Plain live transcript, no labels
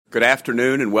Good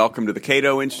afternoon and welcome to the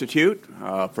Cato Institute.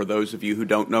 For those of you who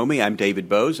don't know me, I'm David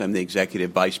Bose. I'm the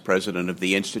Executive Vice President of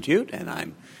the Institute, and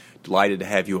I'm delighted to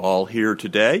have you all here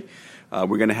today.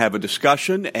 We're going to have a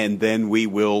discussion, and then we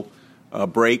will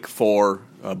break for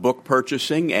book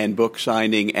purchasing and book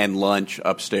signing and lunch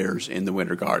upstairs in the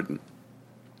Winter Garden.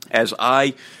 As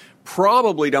I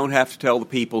probably don't have to tell the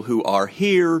people who are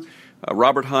here,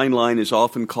 Robert Heinlein is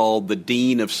often called the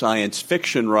Dean of Science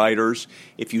Fiction Writers.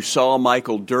 If you saw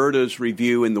Michael Dirda's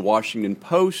review in the Washington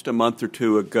Post a month or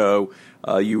two ago,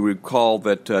 you recall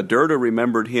that Dirda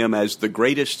remembered him as the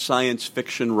greatest science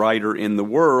fiction writer in the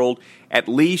world, at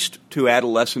least to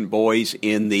adolescent boys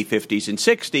in the 50s and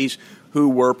 60s, who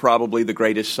were probably the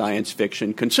greatest science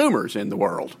fiction consumers in the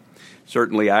world.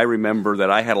 Certainly, I remember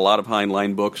that I had a lot of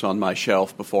Heinlein books on my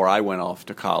shelf before I went off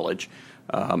to college,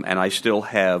 and I still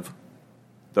have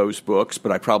those books,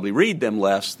 but I probably read them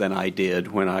less than I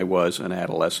did when I was an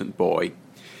adolescent boy.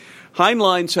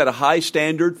 Heinlein set a high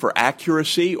standard for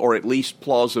accuracy, or at least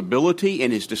plausibility,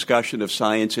 in his discussion of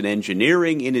science and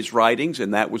engineering in his writings,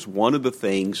 and that was one of the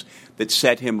things that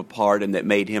set him apart and that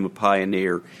made him a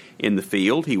pioneer in the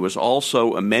field. He was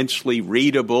also immensely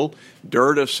readable.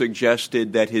 Dirda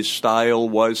suggested that his style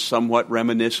was somewhat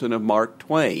reminiscent of Mark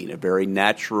Twain, a very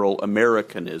natural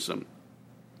Americanism.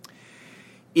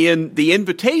 In the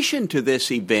invitation to this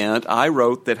event, I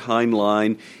wrote that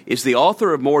Heinlein is the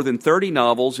author of more than 30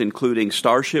 novels, including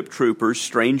Starship Troopers,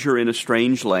 Stranger in a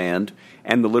Strange Land,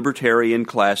 and the libertarian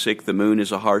classic, The Moon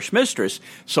is a Harsh Mistress.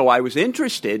 So I was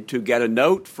interested to get a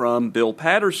note from Bill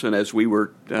Patterson as we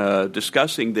were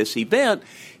discussing this event.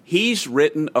 He's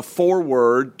written a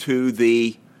foreword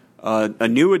to a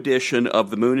new edition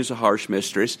of The Moon is a Harsh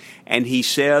Mistress, and he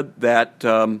said that...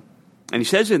 And he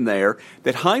says in there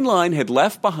that Heinlein had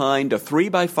left behind a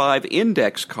 3x5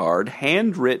 index card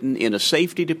handwritten in a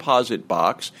safety deposit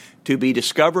box to be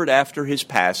discovered after his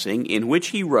passing, in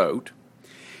which he wrote,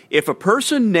 "If a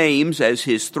person names as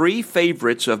his three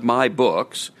favorites of my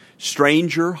books,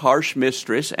 Stranger, Harsh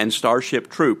Mistress, and Starship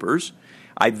Troopers,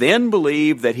 I then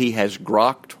believe that he has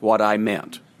grokked what I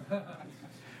meant.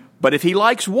 But if he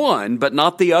likes one, but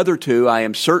not the other two, I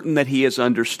am certain that he has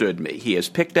understood me. He has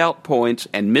picked out points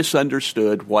and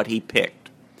misunderstood what he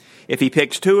picked. If he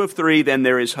picks two of three, then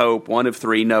there is hope. One of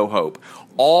three, no hope.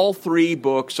 All three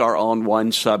books are on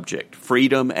one subject,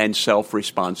 freedom and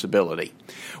self-responsibility."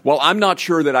 Well, I'm not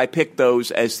sure that I picked those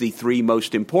as the three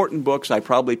most important books. I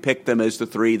probably picked them as the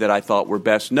three that I thought were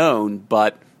best known,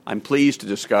 but I'm pleased to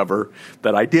discover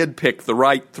that I did pick the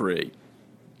right three.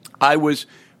 I was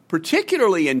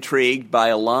particularly intrigued by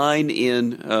a line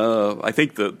in, I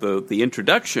think, the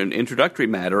introductory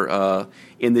matter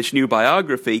in this new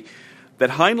biography,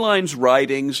 that Heinlein's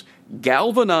writings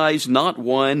galvanized not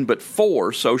one but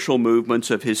four social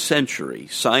movements of his century: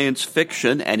 science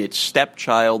fiction and its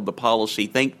stepchild, the policy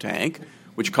think tank,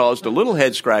 which caused a little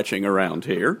head-scratching around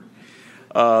here,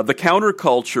 the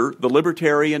counterculture, the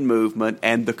libertarian movement,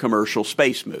 and the commercial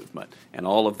space movement. And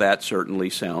all of that certainly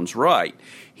sounds right.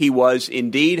 He was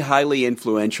indeed highly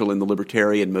influential in the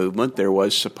libertarian movement. There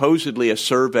was supposedly a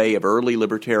survey of early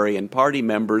Libertarian Party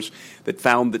members that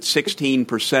found that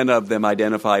 16% of them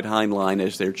identified Heinlein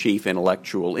as their chief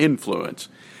intellectual influence.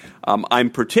 I'm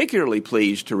particularly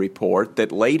pleased to report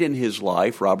that late in his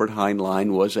life, Robert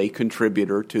Heinlein was a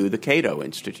contributor to the Cato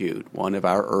Institute, one of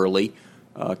our early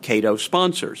Cato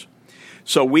sponsors.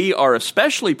 So we are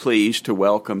especially pleased to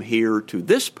welcome here to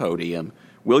this podium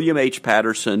William H.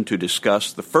 Patterson to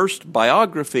discuss the first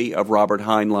biography of Robert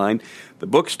Heinlein. The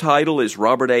book's title is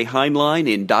Robert A.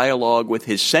 Heinlein in Dialogue with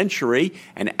His Century,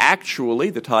 and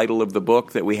actually the title of the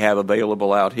book that we have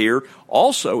available out here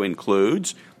also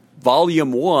includes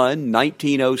Volume 1,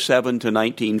 1907 to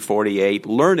 1948,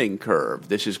 Learning Curve.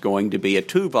 This is going to be a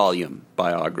 2-volume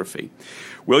biography.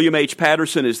 William H.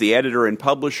 Patterson is the editor and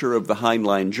publisher of the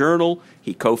Heinlein Journal.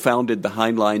 He co-founded the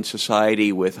Heinlein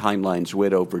Society with Heinlein's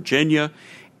widow, Virginia,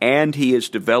 and he is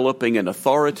developing an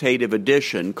authoritative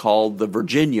edition called the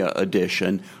Virginia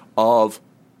edition of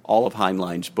all of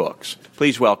Heinlein's books.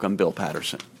 Please welcome Bill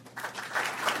Patterson.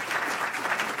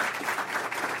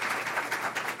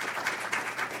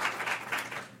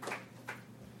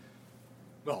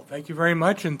 Well, thank you very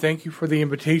much, and thank you for the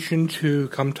invitation to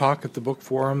come talk at the book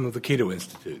forum of the Cato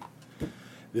Institute.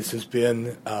 This has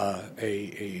been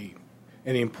an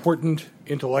important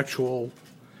intellectual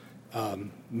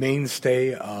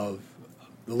mainstay of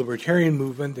the libertarian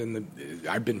movement, and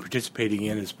I've been participating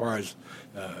in as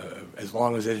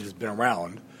long as it has been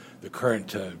around, the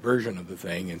current version of the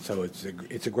thing, and so it's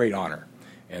a great honor,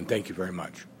 and thank you very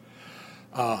much.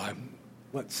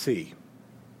 Let's see.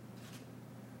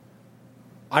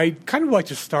 I'd kind of like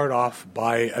to start off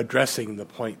by addressing the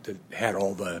point that had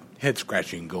all the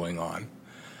head-scratching going on,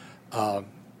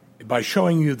 by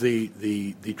showing you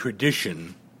the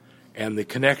tradition and the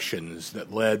connections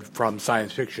that led from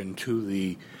science fiction to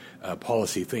the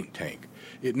policy think tank.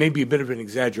 It may be a bit of an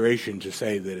exaggeration to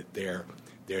say that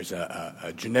there's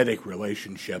a genetic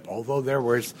relationship, although there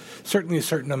was certainly a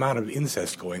certain amount of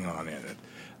incest going on in it.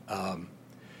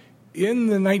 In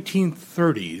the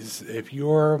 1930s, if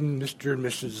you're Mr. and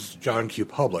Mrs. John Q.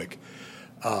 Public,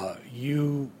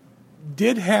 you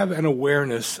did have an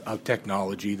awareness of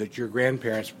technology that your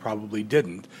grandparents probably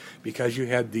didn't, because you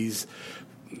had these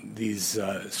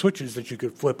switches that you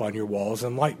could flip on your walls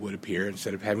and light would appear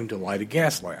instead of having to light a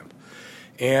gas lamp.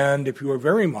 And if you were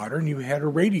very modern, you had a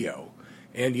radio.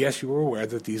 And yes, you were aware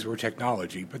that these were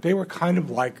technology, but they were kind of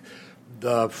like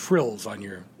the frills on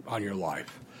your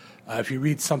life. If you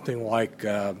read something like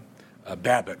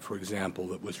Babbitt, for example,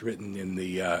 that was written in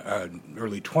the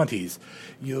early 20s,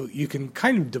 you can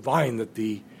kind of divine that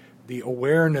the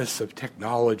awareness of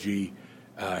technology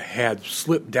had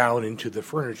slipped down into the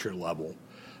furniture level.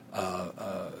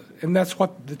 And that's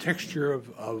what the texture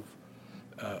of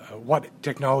what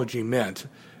technology meant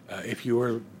if you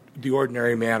were the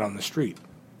ordinary man on the street.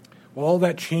 Well, all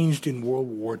that changed in World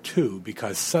War II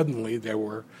because suddenly there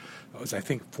were, I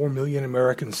think, 4 million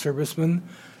American servicemen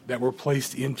that were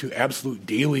placed into absolute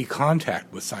daily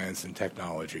contact with science and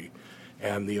technology.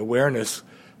 And the awareness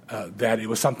that it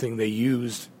was something they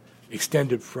used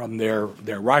extended from their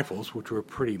rifles, which were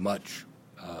pretty much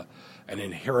an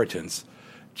inheritance,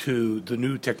 to the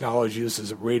new technologies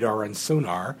as radar and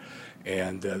sonar,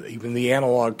 and even the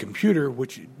analog computer,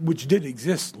 which did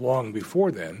exist long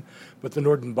before then, but the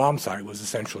Norden bombsight was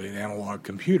essentially an analog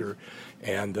computer,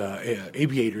 and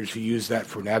aviators who used that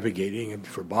for navigating and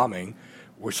for bombing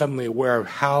were suddenly aware of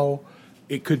how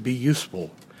it could be useful.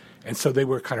 And so they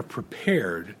were kind of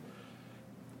prepared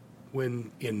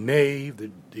when, in May,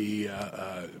 the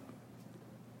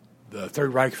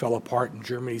Third Reich fell apart and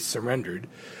Germany surrendered.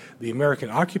 The American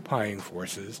occupying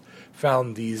forces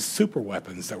found these super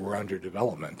weapons that were under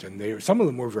development, and some of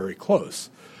them were very close,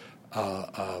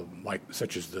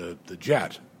 such as the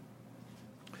jet.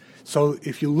 So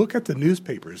if you look at the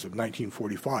newspapers of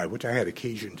 1945, which I had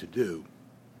occasion to do,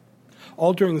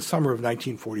 all during the summer of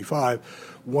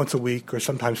 1945, once a week or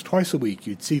sometimes twice a week,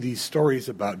 you'd see these stories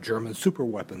about German super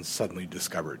weapons suddenly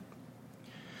discovered.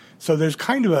 So there's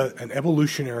kind of an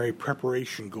evolutionary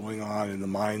preparation going on in the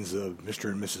minds of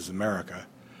Mr. and Mrs. America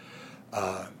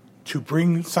to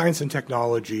bring science and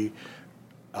technology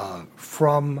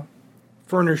from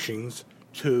furnishings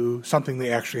to something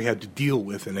they actually had to deal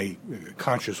with in a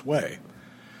conscious way.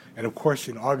 And of course,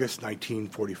 in August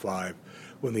 1945,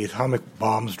 when the atomic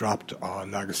bombs dropped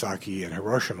on Nagasaki and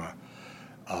Hiroshima,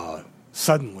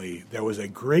 suddenly there was a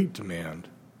great demand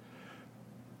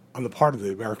on the part of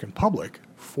the American public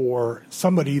for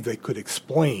somebody that could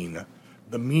explain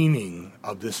the meaning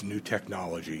of this new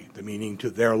technology, the meaning to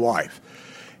their life.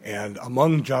 And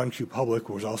among John Q. Public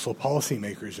was also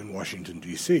policymakers in Washington,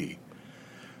 D.C.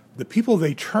 The people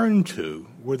they turned to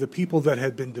were the people that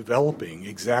had been developing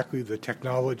exactly the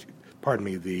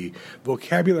the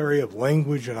vocabulary of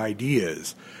language and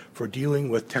ideas for dealing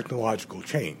with technological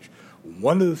change.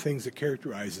 One of the things that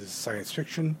characterizes science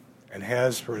fiction, and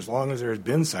has for as long as there has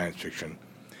been science fiction,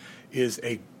 is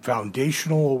a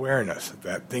foundational awareness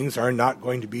that things are not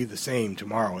going to be the same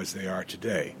tomorrow as they are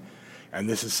today. And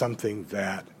this is something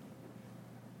that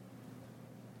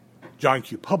John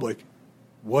Q. Public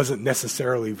wasn't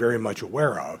necessarily very much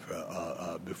aware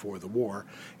of before the war,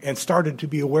 and started to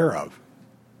be aware of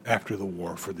after the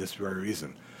war for this very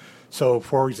reason. So,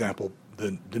 for example,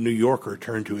 the New Yorker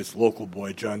turned to its local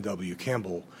boy, John W.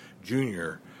 Campbell,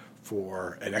 Jr.,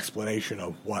 for an explanation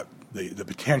of what the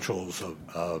potentials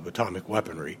of atomic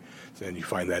weaponry, and you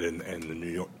find that in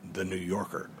the New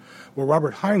Yorker. Well,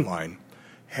 Robert Heinlein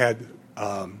had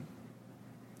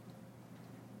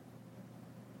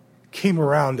came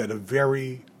around at a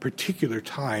very particular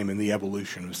time in the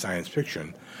evolution of science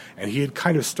fiction, and he had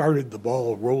kind of started the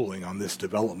ball rolling on this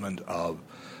development of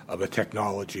a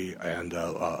technology and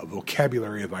a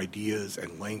vocabulary of ideas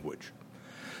and language.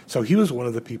 So he was one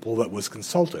of the people that was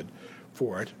consulted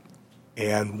for it,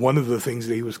 and one of the things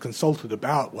that he was consulted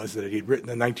about was that he'd written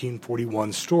a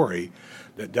 1941 story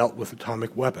that dealt with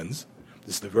atomic weapons.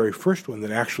 This is the very first one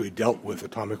that actually dealt with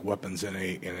atomic weapons in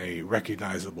a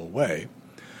recognizable way.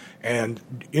 And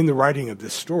in the writing of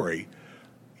this story,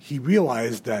 he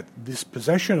realized that this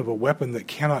possession of a weapon that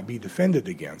cannot be defended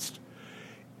against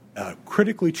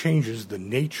critically changes the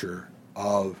nature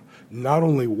of not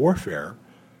only warfare,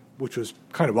 which was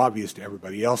kind of obvious to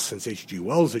everybody else since H.G.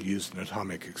 Wells had used an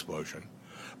atomic explosion.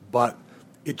 But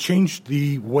it changed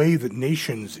the way that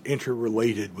nations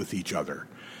interrelated with each other.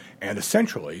 And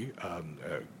essentially,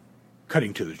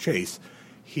 cutting to the chase,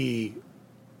 he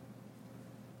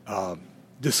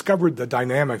discovered the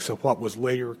dynamics of what was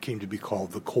later came to be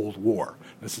called the Cold War.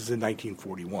 This is in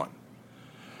 1941.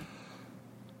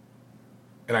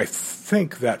 And I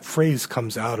think that phrase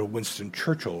comes out of Winston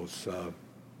Churchill's,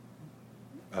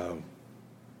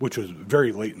 which was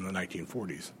very late in the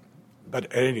 1940s. But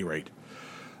at any rate,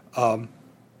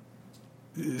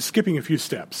 skipping a few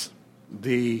steps,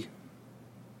 the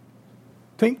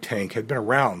think tank had been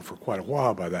around for quite a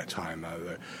while by that time.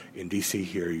 In D.C.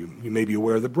 here, you may be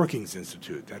aware of the Brookings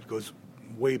Institute. That goes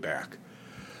way back.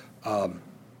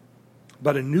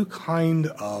 But a new kind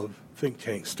of think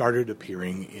tank started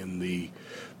appearing in the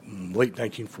late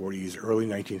 1940s, early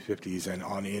 1950s, and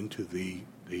on into the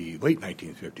late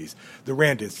 1950s, the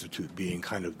Rand Institute being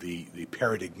kind of the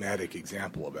paradigmatic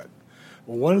example of it.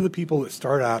 Well, one of the people that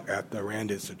started out at the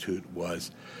Rand Institute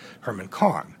was Herman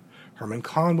Kahn. Herman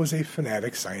Kahn was a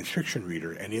fanatic science fiction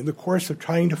reader, and in the course of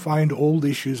trying to find old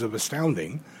issues of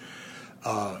Astounding,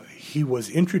 he was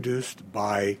introduced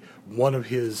by one of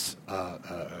his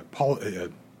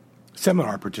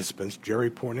seminar participants, Jerry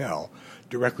Pournelle,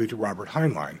 directly to Robert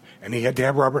Heinlein. And he had to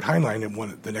have Robert Heinlein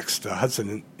at the next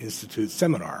Hudson Institute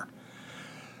seminar.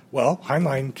 Well,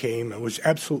 Heinlein came and was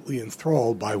absolutely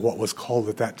enthralled by what was called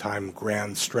at that time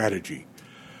grand strategy.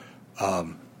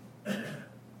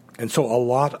 And so a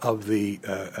lot of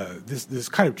this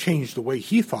kind of changed the way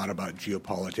he thought about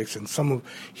geopolitics, and some of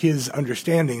his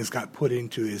understandings got put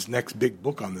into his next big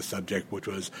book on the subject, which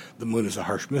was The Moon is a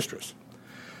Harsh Mistress.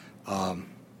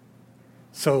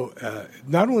 So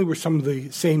not only were some of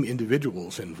the same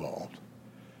individuals involved,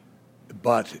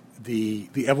 but the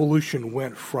evolution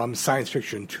went from science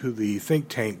fiction to the think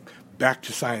tank back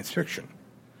to science fiction.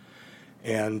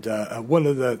 And one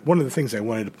of the things I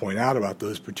wanted to point out about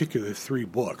those particular three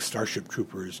books, Starship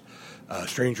Troopers,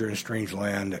 Stranger in a Strange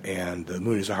Land, and The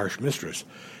Moon is a Harsh Mistress,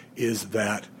 is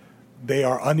that they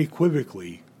are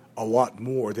unequivocally a lot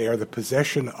more. They are the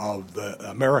possession of the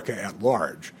America at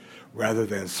large, rather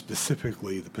than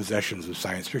specifically the possessions of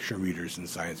science fiction readers and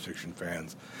science fiction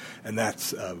fans. And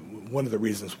that's one of the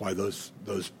reasons why those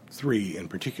three in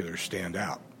particular stand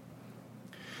out.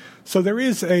 So there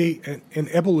is an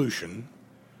evolution.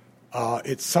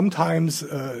 It's sometimes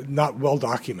not well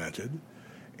documented.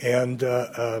 And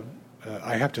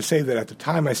I have to say that at the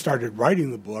time I started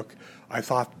writing the book, I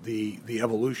thought the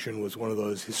evolution was one of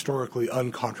those historically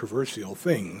uncontroversial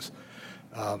things.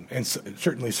 And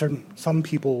certainly some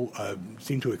people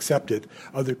seem to accept it,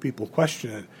 other people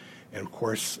question it. And, of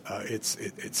course, it's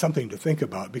something to think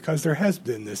about, because there has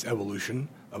been this evolution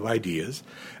of ideas,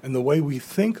 and the way we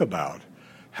think about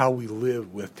how we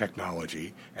live with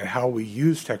technology and how we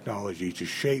use technology to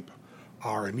shape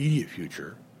our immediate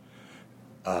future,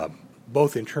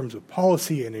 both in terms of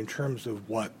policy and in terms of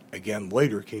what, again,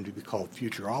 later came to be called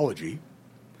futurology,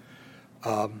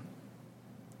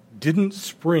 didn't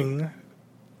spring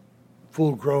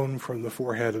full-grown from the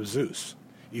forehead of Zeus,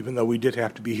 even though we did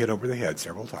have to be hit over the head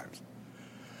several times.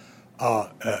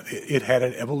 It had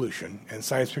an evolution, and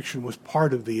science fiction was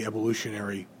part of the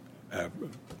evolutionary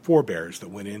forebears that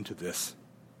went into this.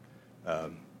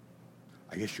 I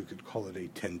guess you could call it a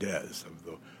tendes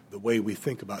of the way we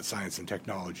think about science and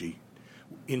technology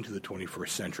into the 21st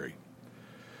century.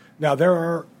 Now, there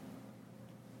are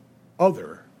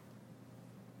other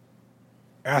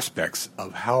aspects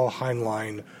of how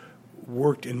Heinlein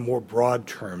worked in more broad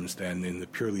terms than in the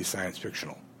purely science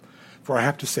fictional. For I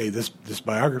have to say, this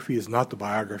biography is not the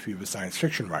biography of a science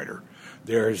fiction writer.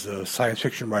 There's a science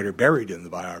fiction writer buried in the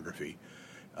biography,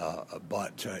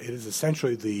 but it is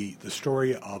essentially the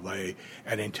story of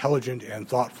an intelligent and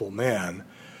thoughtful man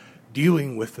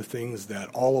dealing with the things that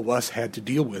all of us had to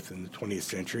deal with in the 20th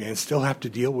century and still have to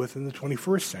deal with in the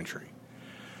 21st century,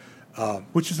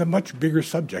 which is a much bigger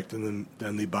subject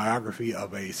than the biography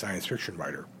of a science fiction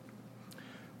writer.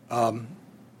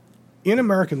 In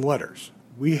American letters,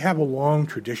 we have a long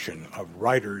tradition of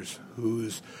writers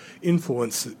whose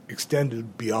influence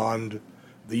extended beyond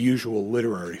the usual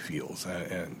literary fields,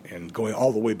 and going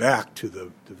all the way back to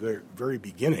the very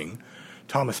beginning.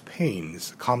 Thomas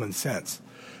Paine's Common Sense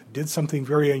did something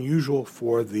very unusual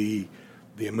for the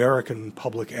American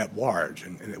public at large,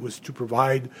 and it was to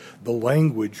provide the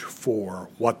language for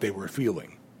what they were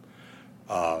feeling.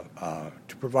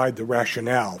 To provide the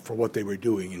rationale for what they were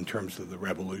doing in terms of the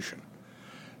revolution.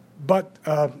 But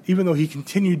even though he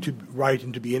continued to write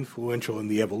and to be influential in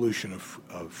the evolution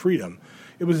of freedom,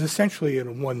 it was essentially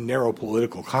in one narrow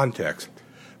political context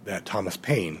that Thomas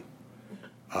Paine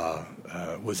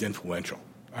was influential.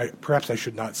 Perhaps I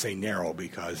should not say narrow,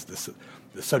 because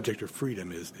the subject of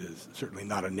freedom is certainly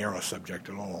not a narrow subject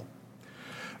at all.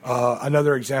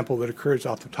 Another example that occurs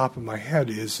off the top of my head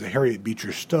is Harriet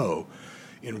Beecher Stowe.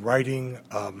 In writing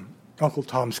Uncle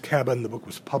Tom's Cabin, the book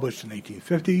was published in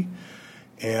 1850,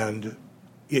 and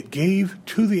it gave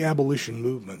to the abolition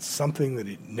movement something that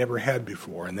it never had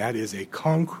before, and that is a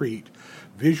concrete,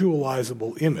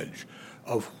 visualizable image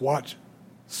of what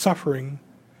suffering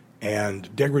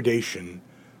and degradation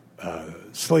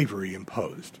slavery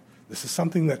imposed. This is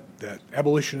something that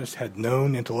abolitionists had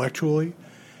known intellectually,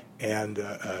 and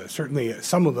certainly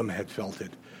some of them had felt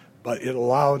it, but it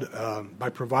allowed, by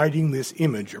providing this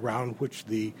image around which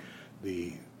the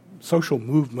social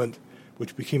movement,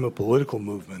 which became a political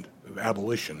movement of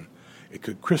abolition, it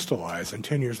could crystallize, and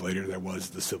 10 years later there was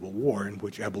the Civil War, in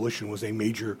which abolition was a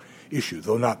major issue,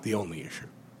 though not the only issue.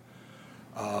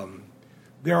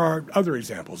 There are other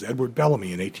examples. Edward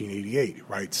Bellamy in 1888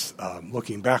 writes,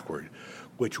 looking backward,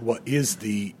 which is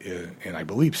and I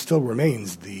believe still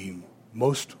remains, the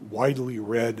most widely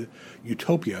read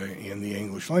utopia in the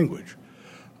English language.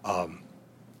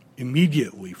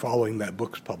 Immediately following that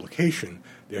book's publication,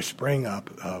 there sprang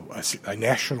up a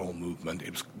national movement.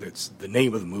 The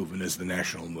name of the movement is the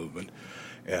National Movement,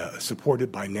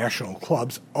 supported by national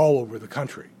clubs all over the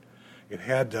country. It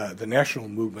had the National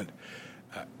Movement.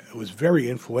 It was very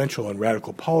influential in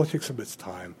radical politics of its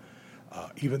time,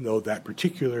 even though that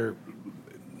particular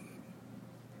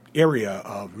area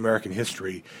of American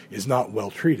history is not well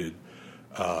treated.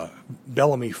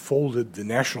 Bellamy folded the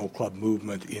National Club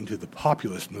movement into the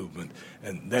populist movement,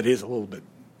 and that is the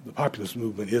populist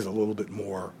movement is a little bit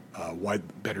more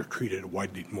better treated,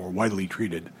 more widely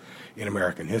treated in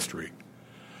American history.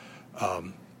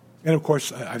 And of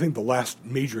course, I think the last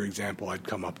major example I'd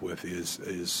come up with is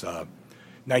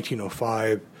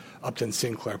 1905. Upton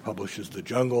Sinclair publishes The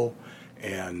Jungle,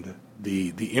 and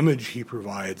the image he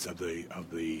provides of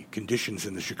the conditions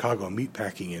in the Chicago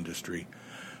meatpacking industry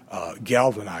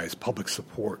galvanized public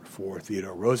support for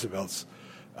Theodore Roosevelt's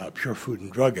Pure Food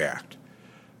and Drug Act.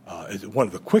 Is one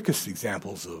of the quickest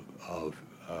examples of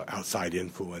outside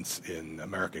influence in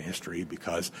American history,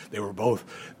 because they were both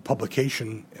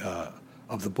publication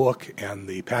of the book and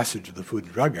the passage of the Food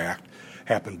and Drug Act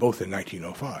happened both in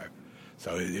 1905.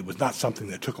 So it was not something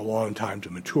that took a long time to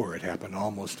mature. It happened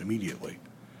almost immediately.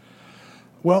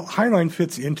 Well, Heinlein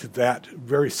fits into that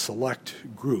very select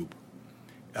group.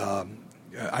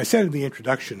 I said in the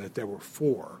introduction that there were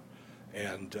four,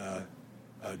 and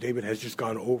David has just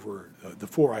gone over the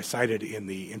four I cited in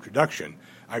the introduction.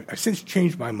 I've since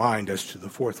changed my mind as to the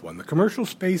fourth one. The commercial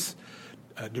space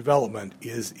development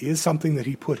is something that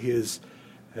he put his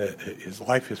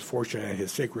life, his fortune, and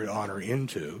his sacred honor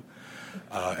into.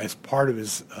 As part of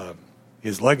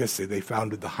his legacy, they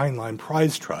founded the Heinlein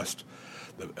Prize Trust,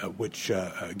 which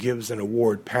gives an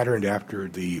award patterned after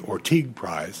the Orteig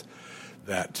Prize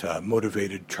that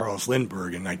motivated Charles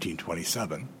Lindbergh in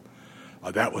 1927.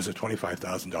 That was a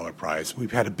 $25,000 prize.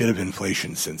 We've had a bit of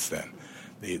inflation since then.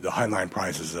 The Heinlein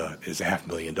Prize is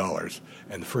 $500,000,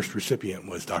 and the first recipient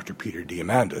was Dr. Peter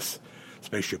Diamandis,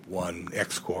 Spaceship One,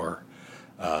 X-Corps,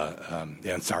 the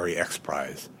Ansari X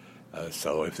Prize.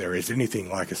 So if there is anything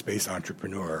like a space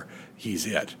entrepreneur, he's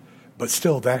it. But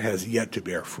still, that has yet to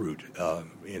bear fruit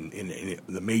in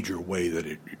the major way that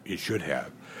it should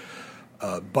have.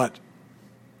 But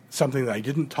something that I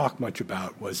didn't talk much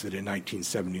about was that in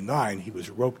 1979, he was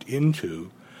roped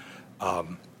into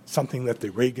something that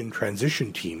the Reagan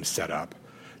transition team set up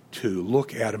to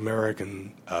look at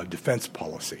American defense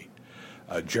policy.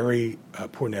 Jerry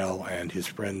Pournelle and his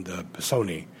friend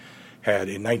Pisoni had,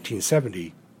 in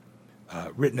 1970,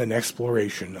 written an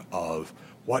exploration of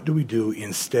what do we do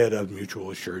instead of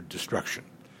mutual assured destruction.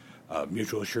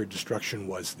 Mutual assured destruction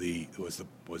was the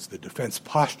defense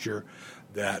posture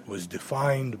that was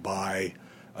defined by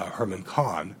Herman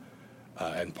Kahn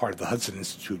and part of the Hudson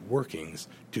Institute workings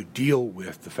to deal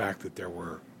with the fact that there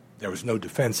was no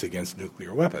defense against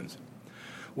nuclear weapons.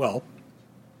 Well,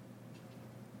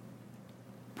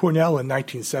 Pournelle in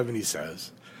 1970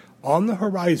 says, on the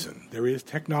horizon, there is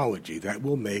technology that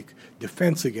will make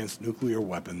defense against nuclear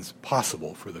weapons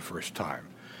possible for the first time.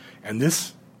 And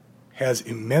this has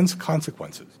immense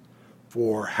consequences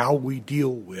for how we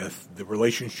deal with the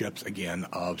relationships, again,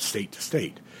 of state to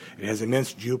state. It has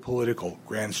immense geopolitical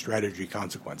grand strategy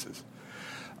consequences.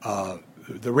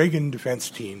 The Reagan defense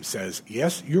team says,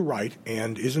 yes, you're right,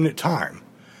 and isn't it time?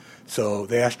 So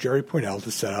they asked Jerry Pournelle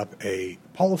to set up a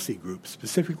policy group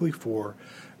specifically for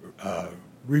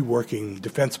reworking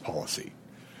defense policy.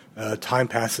 Time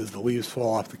passes, the leaves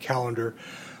fall off the calendar.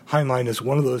 Heinlein is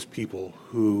one of those people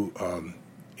who,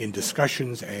 in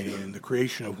discussions and in the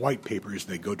creation of white papers,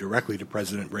 they go directly to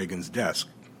President Reagan's desk.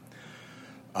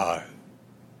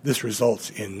 This results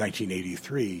in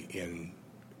 1983 in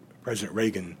President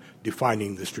Reagan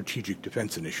defining the Strategic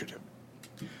Defense Initiative.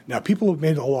 Now, people have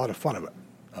made a lot of fun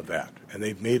of that, and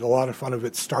they've made a lot of fun of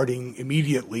it starting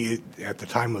immediately at the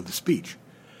time of the speech.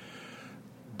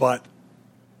 But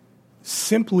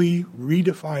simply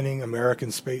redefining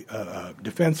American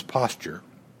defense posture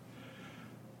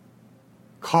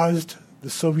caused the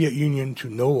Soviet Union to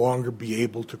no longer be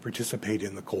able to participate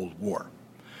in the Cold War.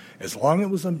 As long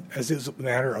as it was a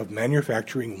matter of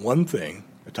manufacturing one thing,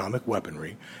 atomic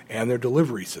weaponry, and their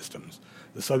delivery systems,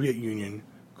 the Soviet Union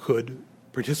could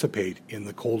participate in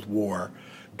the Cold War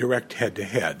direct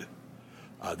head-to-head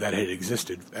that had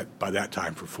existed by that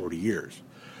time for 40 years.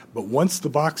 But once the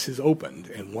box is opened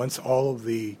and once all of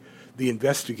the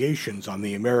investigations on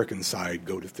the American side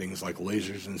go to things like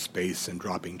lasers in space and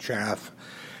dropping chaff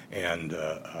and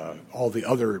all the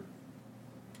other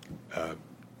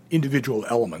individual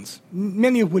elements,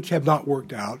 many of which have not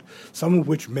worked out, some of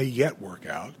which may yet work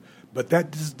out, but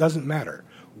that doesn't matter.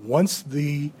 Once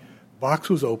the box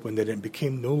was opened and it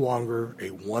became no longer a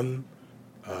one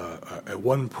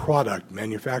product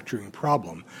manufacturing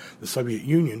problem, the Soviet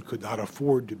Union could not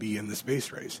afford to be in the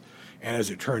space race. And as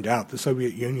it turned out, the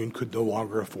Soviet Union could no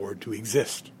longer afford to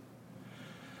exist.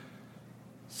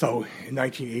 So in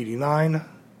 1989,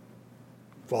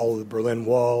 fall of the Berlin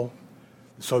Wall,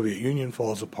 the Soviet Union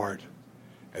falls apart,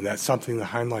 and that's something that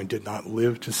Heinlein did not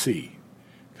live to see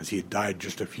because he had died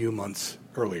just a few months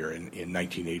earlier in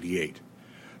 1988.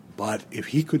 But if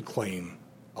he could claim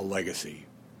a legacy,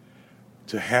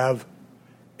 to have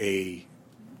a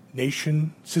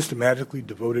nation systematically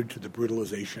devoted to the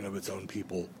brutalization of its own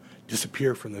people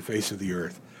disappear from the face of the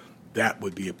earth, that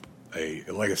would be a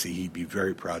legacy he'd be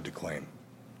very proud to claim.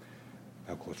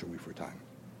 How close are we for time?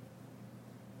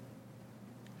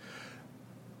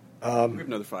 We have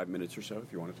another 5 minutes or so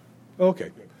if you wanted to.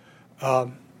 Okay.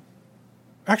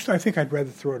 Actually, I think I'd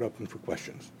rather throw it open for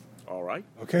questions. All right.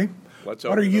 Okay? What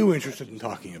are you interested in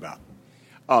talking about?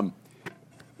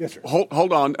 Yes, sir.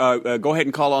 Hold on. Go ahead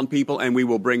and call on people, and we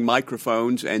will bring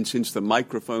microphones. And since the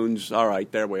microphones, all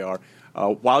right, there we are.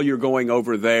 While you're going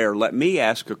over there, let me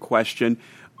ask a question.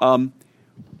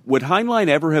 Would Heinlein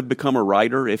ever have become a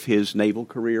writer if his naval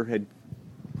career had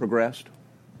progressed?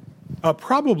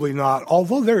 Probably not,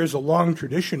 although there is a long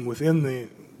tradition within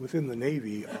the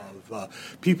Navy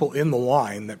of people in the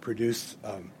line that produce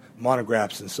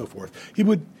monographs and so forth. He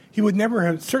would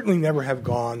certainly never have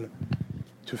gone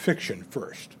to fiction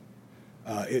first.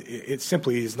 It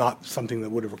simply is not something that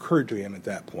would have occurred to him at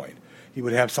that point. He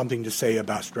would have something to say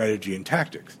about strategy and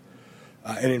tactics.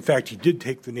 And in fact, he did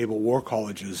take the Naval War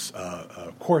College's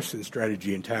course in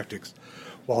strategy and tactics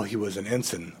while he was an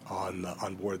ensign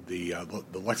on board the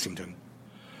Lexington.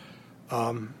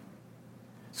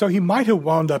 So he might have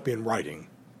wound up in writing,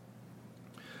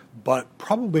 but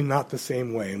probably not the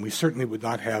same way, and we certainly would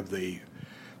not have the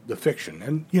fiction.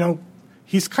 And, you know,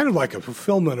 he's kind of like a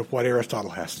fulfillment of what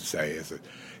Aristotle has to say, is that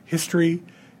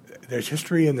there's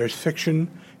history and there's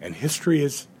fiction, and history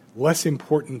is less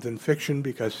important than fiction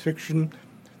because history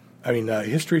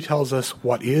tells us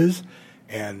what is,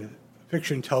 and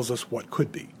fiction tells us what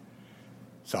could be.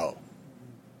 So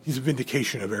he's a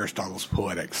vindication of Aristotle's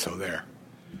poetics, so there.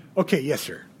 Okay, yes,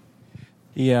 sir.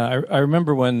 Yeah, I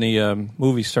remember when the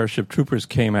movie Starship Troopers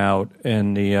came out,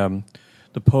 and the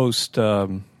Post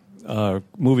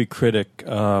movie critic,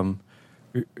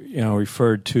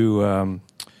 referred to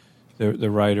the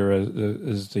writer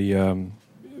as the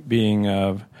being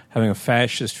having a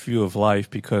fascist view of life,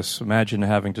 because imagine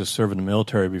having to serve in the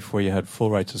military before you had full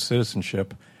rights of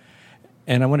citizenship.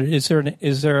 And I wondered, is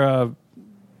there a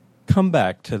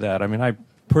comeback to that? I mean, I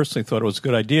personally thought it was a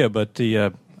good idea, but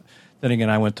then again,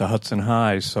 I went to Hudson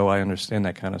High, so I understand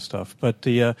that kind of stuff. But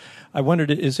I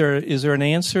wondered, is there an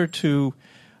answer to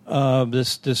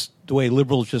this the way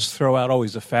liberals just throw out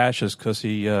always a fascist because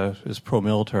he is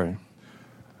pro-military?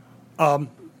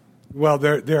 Well,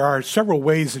 there are several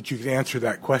ways that you can answer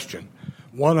that question.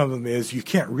 One of them is you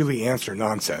can't really answer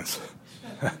nonsense.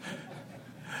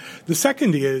 The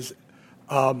second is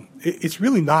it's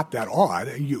really not that odd.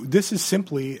 This is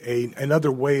simply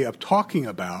another way of talking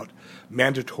about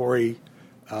mandatory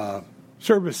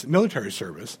service, military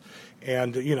service,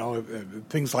 and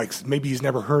things like maybe he's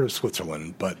never heard of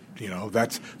Switzerland, but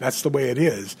that's the way it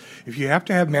is. If you have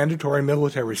to have mandatory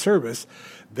military service,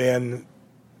 then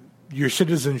your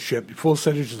full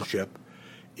citizenship,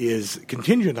 is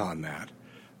contingent on that.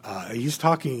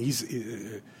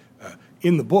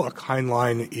 in the book,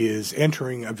 Heinlein is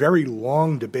entering a very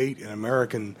long debate in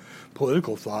American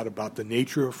political thought about the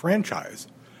nature of franchise.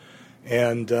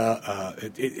 And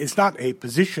it's not a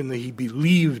position that he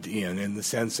believed in the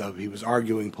sense of he was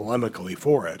arguing polemically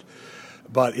for it,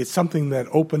 but it's something that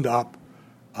opened up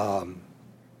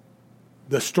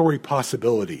the story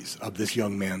possibilities of this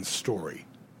young man's story.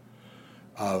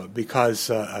 Because,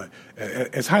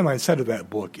 as Heinlein said of that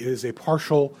book, it is a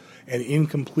partial and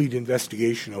incomplete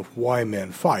investigation of why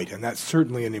men fight, and that's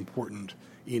certainly an important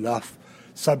enough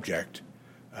subject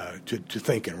to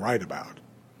think and write about.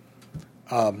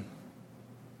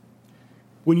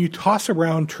 When you toss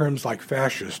around terms like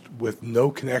fascist with no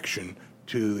connection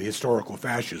to historical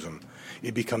fascism,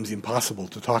 it becomes impossible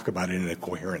to talk about it in a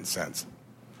coherent sense.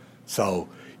 So,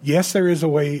 yes, there is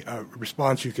a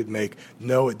response you could make.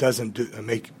 No, it doesn't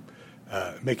make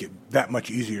it that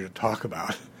much easier to talk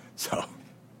about. So,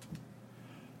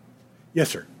 yes,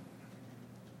 sir.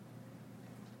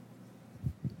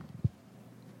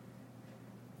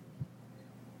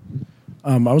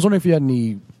 I was wondering if you had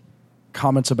any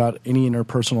comments about any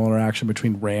interpersonal interaction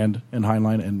between Rand and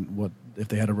Heinlein, and what if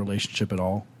they had a relationship at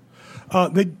all.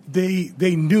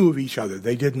 They knew of each other.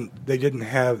 They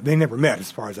never met, as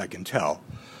far as I can tell.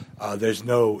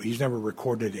 He's never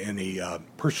recorded any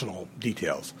personal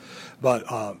details. But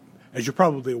as you're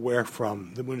probably aware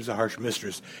from The Moon is a Harsh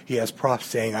Mistress, he has Prof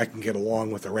saying, I can get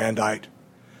along with a Randite,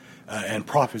 and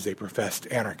Prof is a professed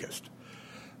anarchist.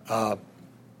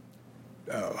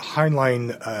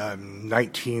 Heinlein,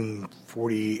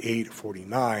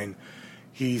 1948-49,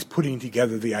 he's putting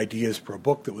together the ideas for a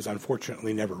book that was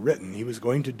unfortunately never written. He was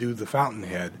going to do The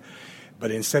Fountainhead,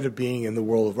 but instead of being in the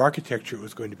world of architecture, it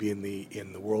was going to be in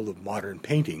the world of modern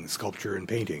painting, sculpture and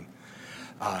painting.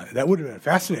 That would have been a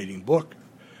fascinating book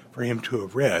for him to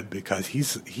have read, because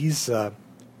he's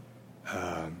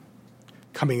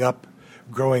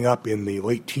growing up in the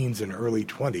late teens and early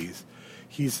 20s.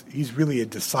 He's really a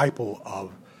disciple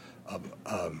of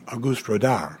Auguste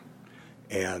Rodin.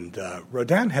 And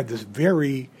Rodin had this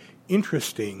very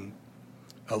interesting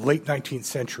late 19th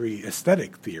century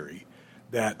aesthetic theory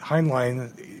that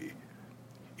Heinlein,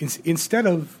 instead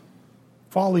of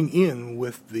falling in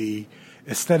with the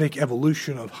aesthetic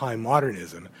evolution of high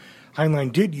modernism,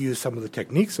 Heinlein did use some of the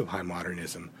techniques of high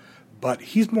modernism, but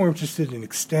he's more interested in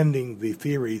extending the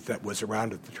theory that was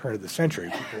around at the turn of the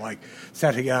century, people like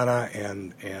Santayana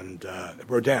and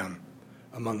Rodin,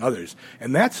 among others.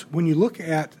 And that's, when you look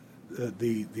at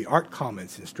the art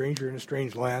comments in Stranger in a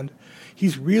Strange Land,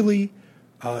 he's really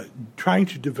trying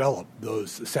to develop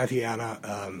those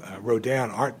Santayana,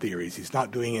 Rodin art theories. He's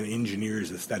not doing an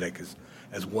engineer's aesthetic,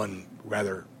 as one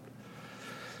rather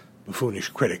buffoonish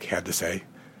critic had to say.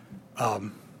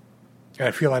 And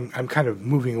I feel I'm kind of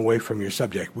moving away from your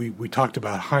subject. We talked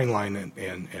about Heinlein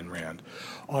and Rand.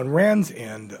 On Rand's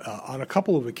end, on a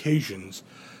couple of occasions,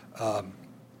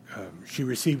 she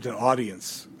received an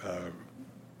audience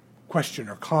question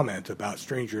or comment about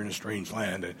Stranger in a Strange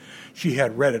Land, and she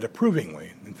had read it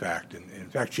approvingly, in fact. And in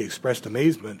fact, she expressed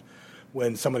amazement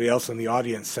when somebody else in the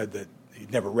audience said that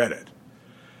he'd never read it.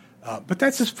 But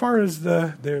that's as far as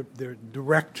their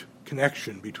direct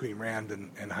connection between Rand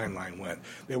and Heinlein went.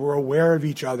 They were aware of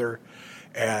each other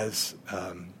as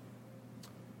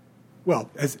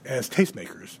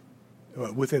tastemakers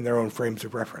within their own frames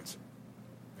of reference.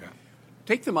 Yeah.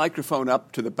 Take the microphone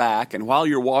up to the back, and while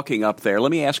you're walking up there,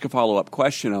 let me ask a follow-up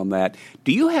question on that.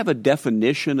 Do you have a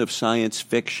definition of science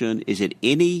fiction? Is it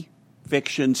any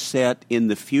fiction set in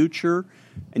the future?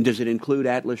 And does it include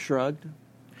Atlas Shrugged?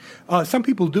 Some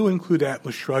people do include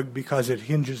Atlas Shrugged because it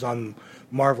hinges on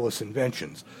marvelous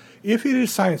inventions. If it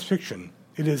is science fiction,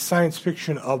 it is science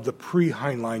fiction of the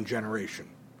pre-Heinlein generation.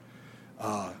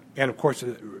 And of course,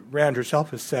 Rand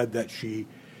herself has said that she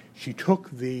took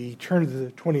the turn of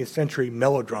the 20th century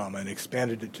melodrama and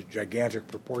expanded it to gigantic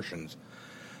proportions.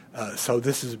 So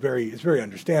this is it's very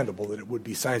understandable that it would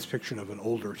be science fiction of an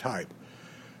older type.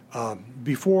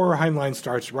 Before Heinlein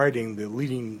starts writing, the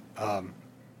leading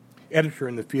editor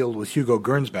in the field was Hugo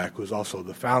Gernsback, who was also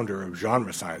the founder of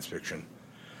genre science fiction.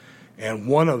 And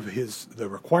one of the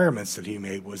requirements that he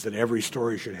made was that every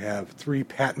story should have 3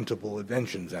 patentable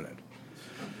inventions in it.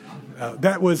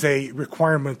 That was a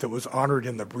requirement that was honored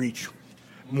in The Breach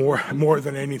more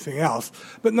than anything else.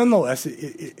 But nonetheless,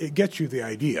 it gets you the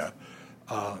idea.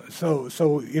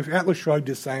 So if Atlas Shrugged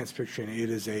is science fiction, it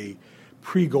is a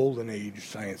pre-Golden Age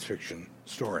science fiction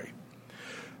story.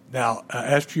 Now,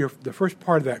 as to the first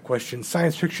part of that question,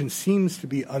 science fiction seems to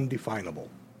be undefinable.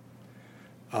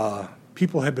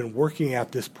 people have been working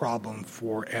at this problem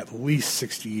for at least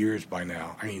 60 years by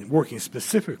now. I mean, working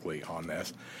specifically on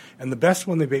this. And the best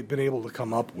one they've been able to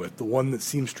come up with, the one that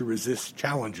seems to resist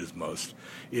challenges most,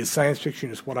 is science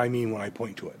fiction is what I mean when I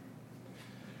point to it,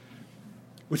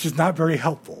 which is not very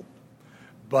helpful.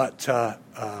 But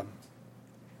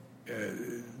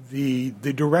the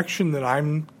direction that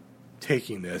I'm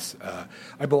taking this,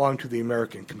 I belong to the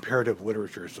American Comparative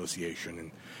Literature Association,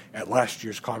 and at last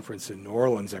year's conference in New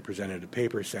Orleans, I presented a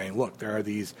paper saying, look, there are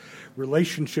these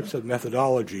relationships of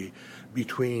methodology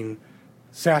between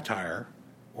satire,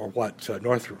 or what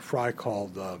Northrop Frye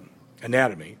called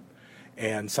anatomy,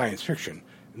 and science fiction.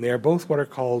 And they are both what are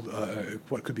called,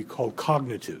 what could be called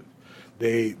cognitive.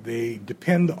 They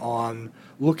depend on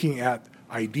looking at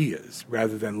ideas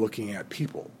rather than looking at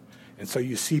people. And so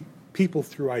you see people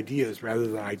through ideas rather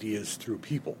than ideas through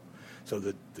people. So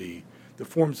that the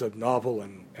forms of novel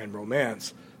and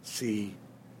romance see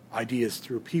ideas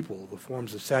through people. The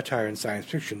forms of satire and science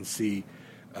fiction see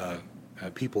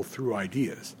people through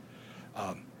ideas.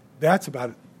 That's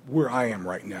about where I am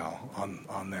right now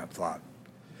on that thought.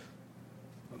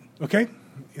 Okay,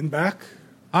 in back.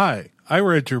 Hi, I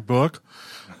read your book.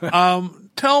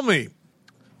 Tell me,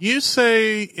 you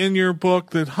say in your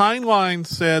book that Heinlein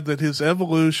said that his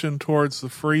evolution towards the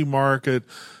free market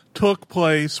took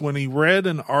place when he read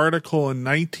an article in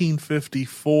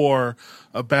 1954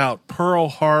 about Pearl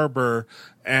Harbor,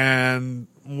 and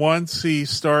once he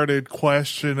started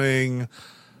questioning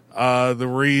the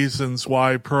reasons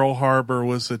why Pearl Harbor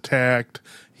was attacked,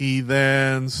 he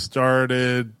then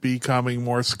started becoming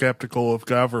more skeptical of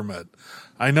government.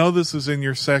 I know this is in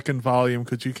your second volume.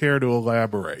 Could you care to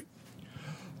elaborate?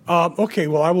 Okay,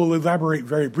 well, I will elaborate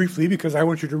very briefly because I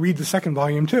want you to read the second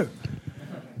volume too.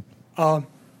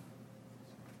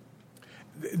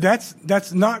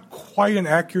 That's not quite an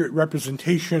accurate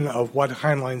representation of what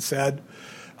Heinlein said.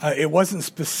 It wasn't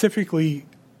specifically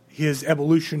his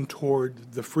evolution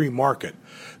toward the free market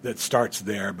that starts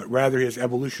there, but rather his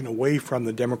evolution away from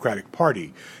the Democratic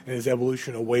Party and his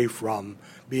evolution away from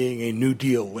being a New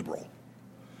Deal liberal.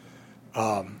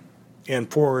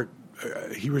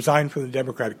 He resigned from the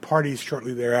Democratic Party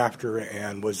shortly thereafter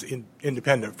and was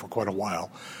independent for quite a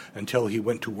while until he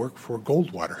went to work for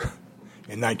Goldwater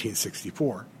in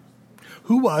 1964,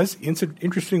 who was,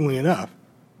 interestingly enough,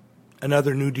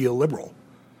 another New Deal liberal.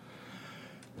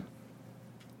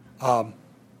 The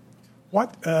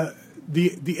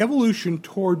evolution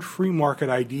toward free market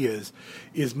ideas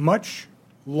is much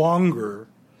longer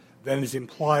than is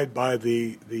implied by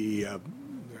the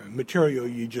material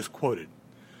you just quoted.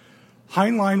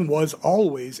 Heinlein was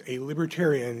always a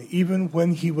libertarian, even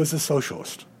when he was a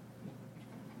socialist.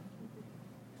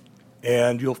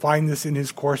 And you'll find this in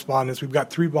his correspondence. We've got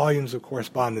 3 volumes of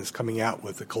correspondence coming out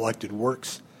with the collected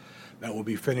works that will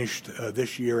be finished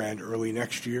this year and early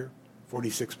next year.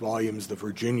 46 volumes, the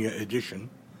Virginia edition.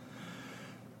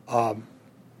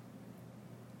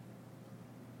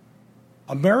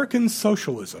 American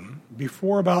socialism,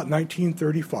 before about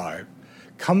 1935,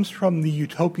 comes from the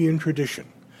utopian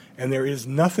tradition. And there is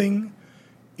nothing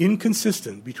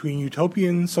inconsistent between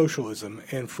utopian socialism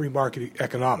and free market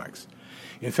economics.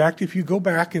 In fact, if you go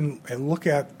back and look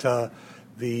at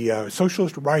the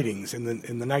socialist writings in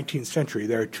the 19th century,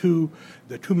 there are two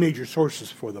major sources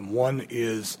for them. One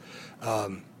is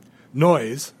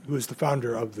Noyes, who is the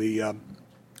founder of the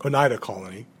Oneida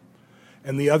colony,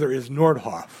 and the other is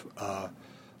Nordhoff.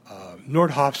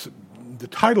 The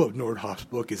title of Nordhoff's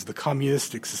book is The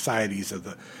Communistic Societies of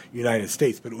the United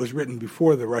States, but it was written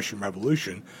before the Russian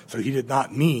Revolution, so he did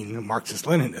not mean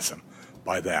Marxist-Leninism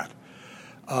by that.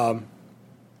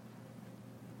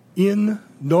 In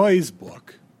Noyes'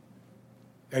 book,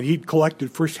 and he'd collected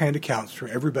first-hand accounts from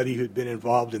everybody who'd been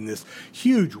involved in this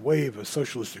huge wave of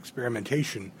socialist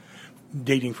experimentation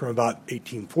dating from about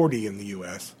 1840 in the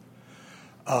U.S.,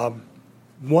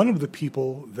 one of the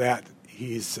people that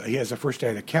he has a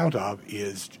first-hand account of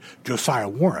is Josiah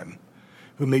Warren,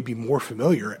 who may be more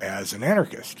familiar as an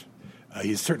anarchist.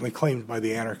 He's certainly claimed by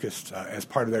the anarchists as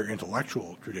part of their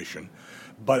intellectual tradition,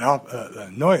 but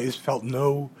Noyes felt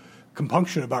no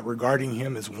compunction about regarding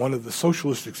him as one of the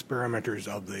socialist experimenters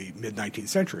of the mid-19th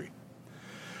century.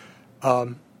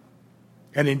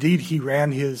 And indeed, he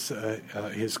ran his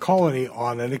colony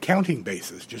on an accounting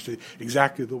basis, just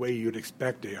exactly the way you'd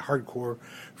expect a hardcore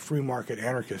free market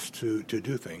anarchist to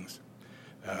do things.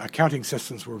 Accounting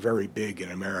systems were very big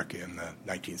in America in the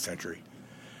 19th century.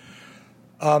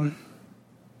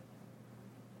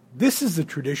 This is the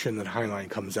tradition that Heinlein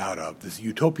comes out of, this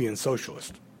utopian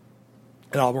socialist.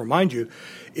 And I'll remind you,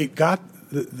 it got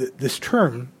this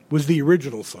term was the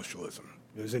original socialism.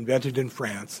 It was invented in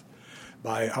France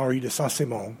by Henri de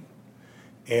Saint-Simon,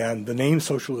 and the name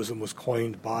socialism was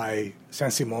coined by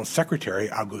Saint-Simon's secretary,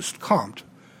 Auguste Comte,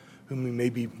 whom we may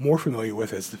be more familiar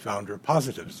with as the founder of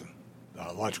positivism,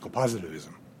 logical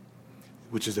positivism,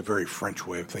 which is a very French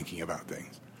way of thinking about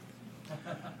things.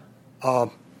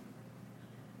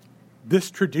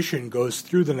 This tradition goes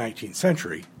through the 19th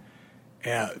century,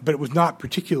 but it was not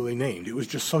particularly named. It was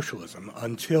just socialism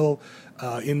until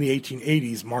in the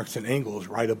 1880s, Marx and Engels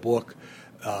write a book,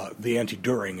 The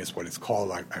Anti-Düring is what it's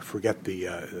called. I forget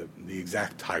the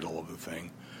exact title of the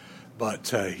thing.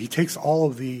 But he takes all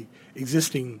of the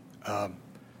existing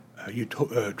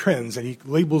trends and he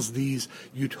labels these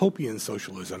utopian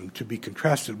socialism to be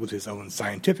contrasted with his own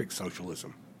scientific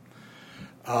socialism.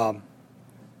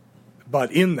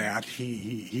 But in that,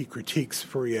 he critiques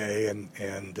Fourier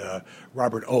and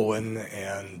Robert Owen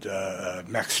and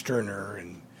Max Stirner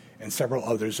and several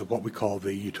others of what we call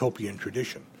the utopian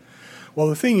tradition. Well,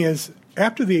 the thing is,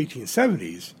 after the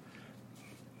 1870s,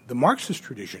 the Marxist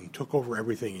tradition took over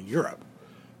everything in Europe.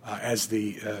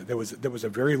 There was a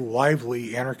very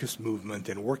lively anarchist movement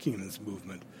and workingmen's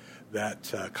movement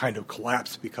that kind of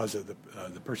collapsed because of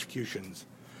the persecutions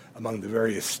among the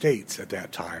various states at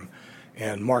that time.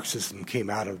 And Marxism came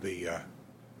out of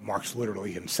Marx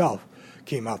literally himself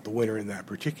came out the winner in that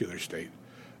particular state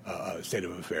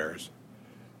of affairs.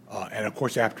 And of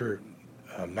course, after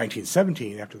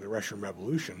 1917, after the Russian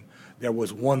Revolution, there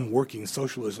was one working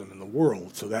socialism in the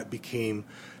world, so that became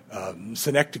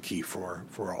synecdoche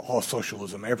for all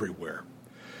socialism everywhere.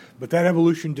 But that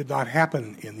evolution did not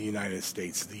happen in the United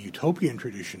States. The utopian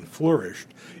tradition flourished.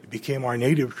 It became our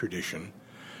native tradition.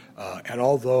 And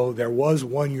although there was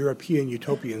one European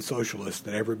utopian socialist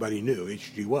that everybody knew,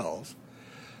 H.G. Wells,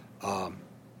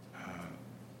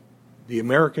 the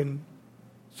American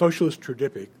socialist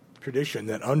tradition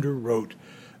that underwrote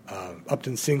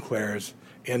Upton Sinclair's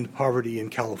End Poverty in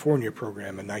California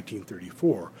program in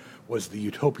 1934 was the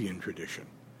utopian tradition.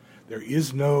 There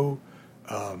is no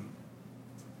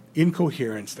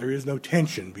incoherence, there is no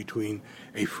tension between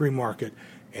a free market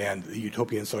and the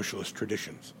utopian socialist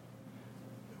traditions.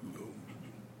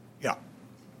 Yeah.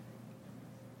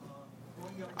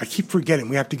 I keep forgetting.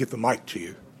 We have to get the mic to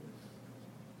you.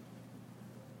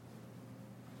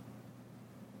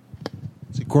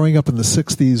 See, growing up in the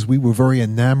 60s, we were very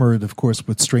enamored, of course,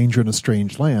 with Stranger in a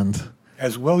Strange Land.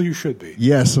 As well you should be.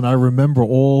 Yes, and I remember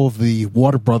all of the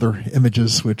Water Brother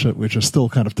images, which are still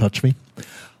kind of touch me.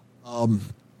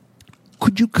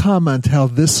 Could you comment how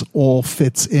this all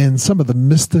fits in, some of the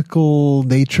mystical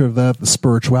nature of that, the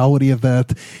spirituality of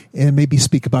that, and maybe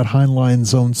speak about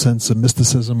Heinlein's own sense of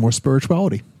mysticism or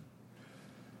spirituality?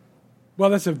 Well,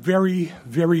 that's a very,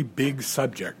 very big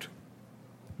subject.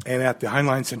 And at the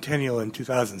Heinlein Centennial in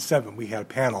 2007, we had a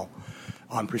panel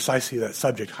on precisely that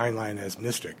subject, Heinlein as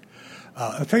mystic.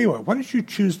 I'll tell you what, why don't you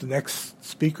choose the next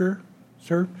speaker,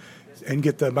 sir, and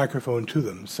get the microphone to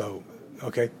them, so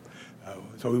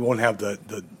we won't have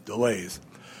the delays.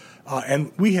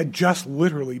 And we had just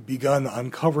literally begun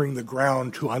uncovering the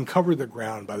ground to uncover the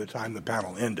ground by the time the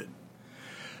panel ended.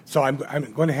 So I'm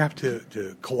going to have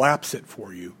to collapse it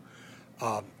for you.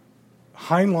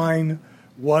 Heinlein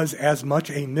was as much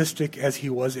a mystic as he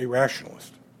was a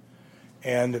rationalist.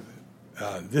 And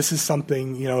this is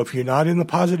something, if you're not in the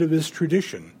positivist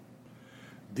tradition,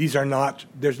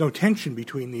 there's no tension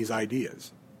between these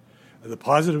ideas. The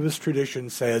positivist tradition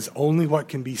says only what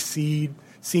can be seen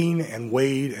and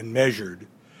weighed and measured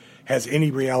has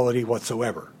any reality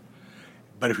whatsoever.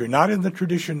 But if you're not in the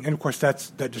tradition, and of course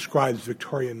that describes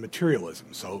Victorian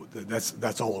materialism, so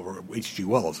that's all over H.G.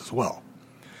 Wells as well.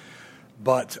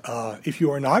 But if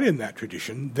you are not in that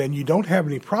tradition, then you don't have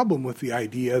any problem with the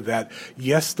idea that,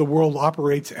 yes, the world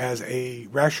operates as a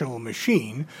rational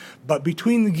machine, but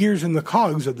between the gears and the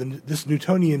cogs of this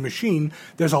Newtonian machine,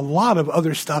 there's a lot of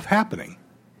other stuff happening.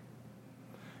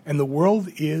 And the world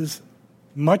is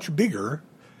much bigger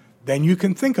than you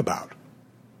can think about.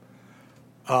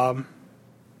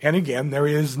 And again, there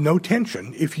is no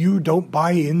tension. If you don't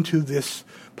buy into this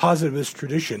positivist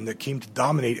tradition that came to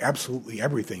dominate absolutely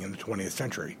everything in the 20th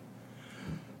century.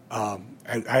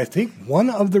 And I think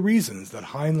one of the reasons that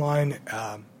Heinlein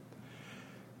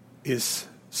has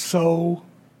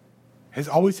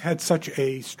always had such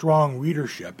a strong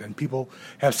readership and people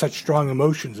have such strong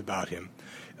emotions about him,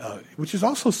 which is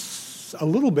also a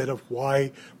little bit of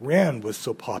why Rand was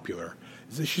so popular,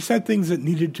 is that she said things that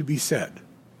needed to be said.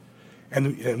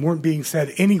 And weren't being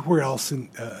said anywhere else in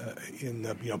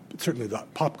certainly the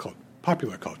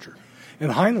popular culture.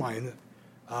 And Heinlein,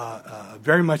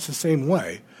 very much the same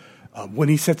way, when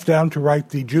he sits down to write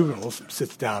the Juveniles,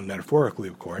 sits down metaphorically,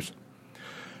 of course,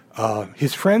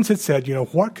 His friends had said,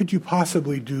 what could you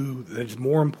possibly do that is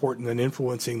more important than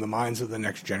influencing the minds of the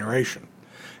next generation?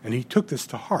 And he took this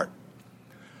to heart.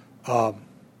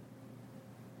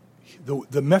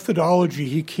 The methodology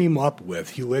he came up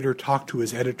with, he later talked to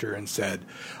his editor and said,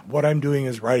 what I'm doing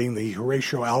is writing the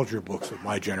Horatio Alger books of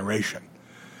my generation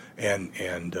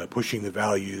and pushing the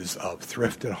values of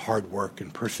thrift and hard work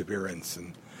and perseverance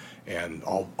and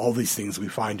all these things we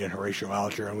find in Horatio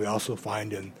Alger and we also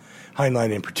find in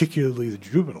Heinlein and particularly the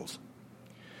juveniles.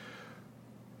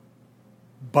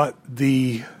 But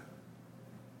the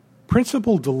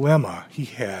principal dilemma he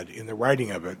had in the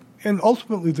writing of it, and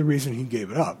ultimately the reason he gave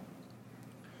it up,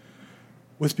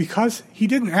 was because he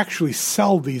didn't actually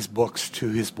sell these books to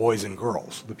his boys and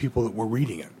girls, the people that were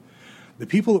reading it. The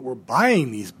people that were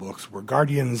buying these books were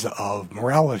guardians of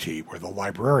morality, were the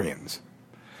librarians.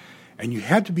 And you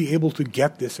had to be able to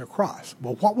get this across.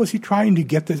 Well, what was he trying to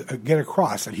get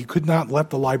across that he could not let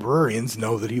the librarians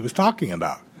know that he was talking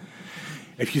about?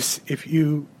 If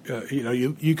you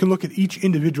can look at each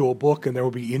individual book and there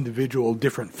will be individual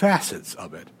different facets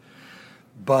of it.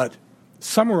 But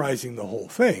summarizing the whole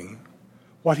thing,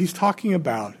 what he's talking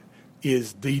about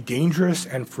is the dangerous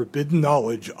and forbidden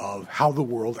knowledge of how the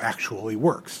world actually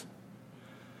works.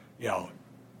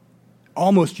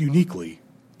 Almost uniquely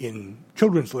in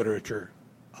children's literature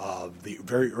of the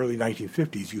very early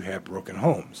 1950s, you have broken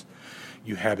homes.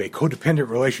 You have a codependent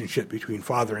relationship between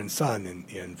father and son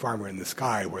in Farmer in the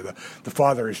Sky, where the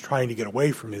father is trying to get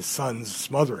away from his son's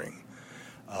smothering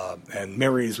and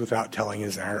marries without telling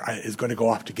is going to go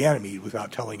off to Ganymede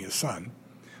without telling his son,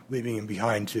 leaving him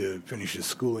behind to finish his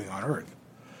schooling on Earth.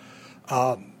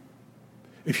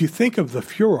 If you think of the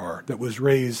furor that was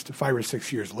raised 5 or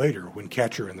 6 years later when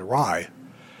Catcher in the Rye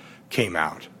came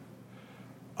out,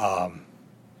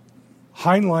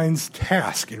 Heinlein's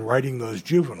task in writing those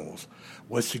juveniles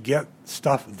was to get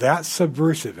stuff that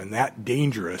subversive and that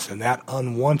dangerous and that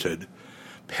unwanted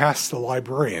past the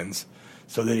librarians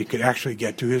so that he could actually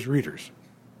get to his readers.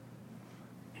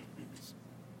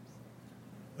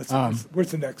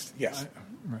 Where's the next? Yes.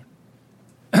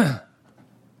 I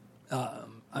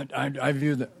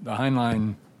view the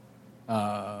Heinlein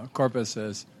corpus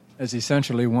as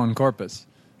essentially one corpus.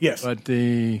 Yes. But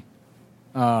the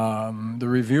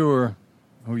reviewer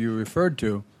who you referred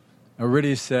to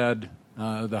already said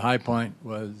the high point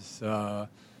was The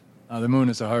Moon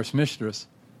is a Harsh Mistress.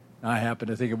 I happen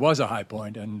to think it was a high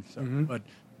point, and so,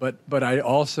 but I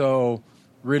also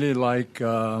really like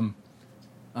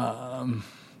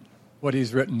what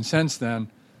he's written since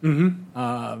then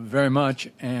very much,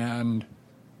 and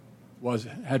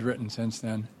had written since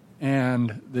then.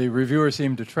 And the reviewer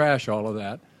seemed to trash all of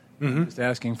that. Just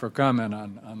asking for comment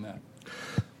on that.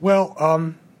 Well,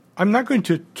 I'm not going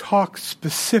to talk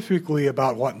specifically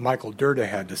about what Michael Dirda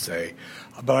had to say,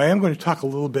 but I am going to talk a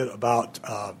little bit about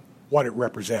what it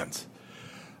represents.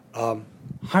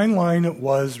 Heinlein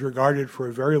was regarded for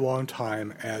a very long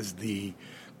time as the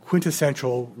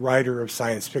quintessential writer of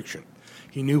science fiction.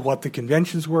 He knew what the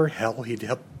conventions were. Hell, he'd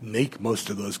helped make most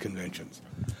of those conventions.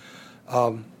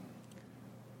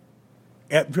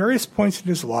 At various points in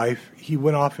his life, he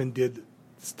went off and did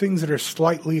things that are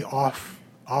slightly off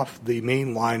the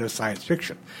main line of science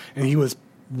fiction, and he was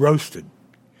roasted.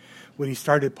 When he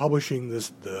started publishing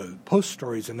the Post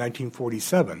stories in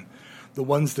 1947, the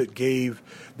ones that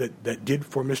did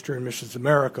for Mr. and Mrs.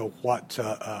 America what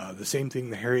the same thing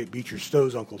the Harriet Beecher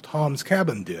Stowe's Uncle Tom's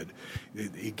Cabin did.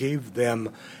 It gave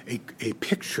them a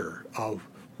picture of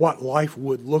what life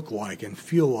would look like and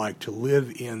feel like to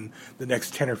live in the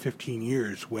next 10 or 15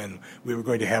 years when we were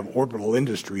going to have orbital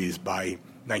industries by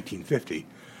 1950.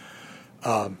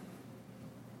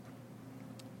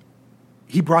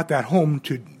 He brought that home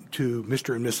to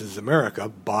Mr. and Mrs. America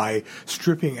by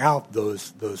stripping out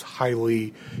those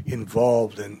highly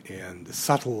involved and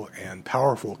subtle and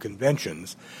powerful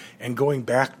conventions and going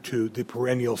back to the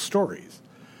perennial stories.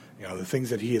 The things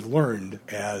that he had learned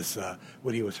as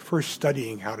when he was first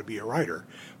studying how to be a writer,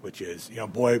 which is,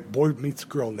 boy meets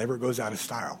girl never goes out of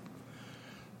style.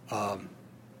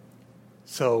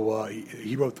 So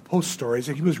he wrote the Post stories,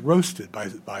 and he was roasted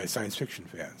by science fiction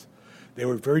fans. They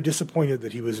were very disappointed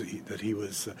that he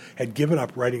had given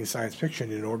up writing science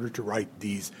fiction in order to write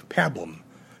these pablum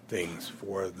things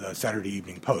for the Saturday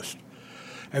Evening Post.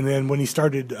 And then when he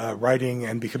started writing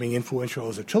and becoming influential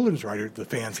as a children's writer, the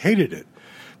fans hated it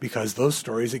because those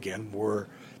stories, again, were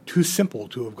too simple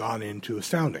to have gone into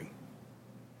Astounding.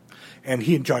 And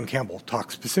he and John Campbell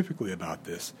talked specifically about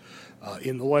this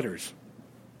in the letters.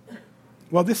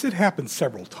 Well, this had happened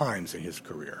several times in his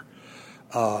career.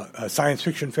 Science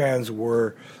fiction fans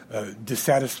were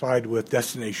dissatisfied with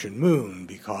Destination Moon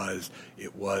because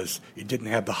it didn't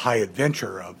have the high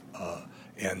adventure of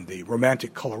and the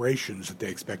romantic colorations that they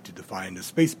expected to find in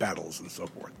space battles and so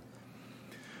forth.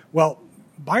 Well,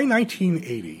 by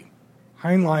 1980,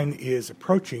 Heinlein is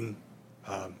approaching,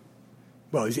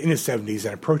 he's in his 70s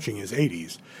and approaching his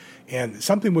 80s, and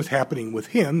something was happening with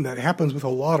him that happens with a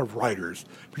lot of writers,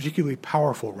 particularly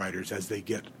powerful writers as they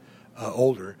get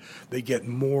older. They get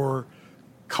more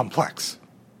complex.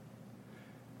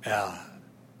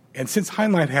 And since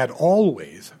Heinlein had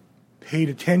always paid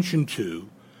attention to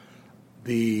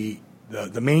the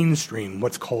mainstream,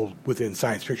 what's called within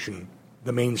science fiction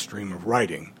the mainstream of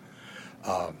writing,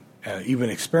 even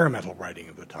experimental writing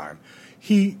of the time,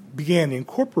 he began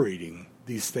incorporating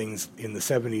these things in the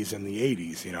 70s and the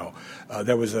 80s.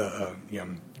 There was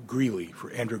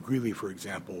Andrew Greeley, for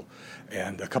example,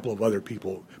 and a couple of other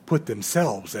people put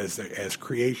themselves as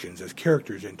creations, as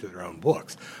characters into their own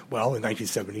books. Well, in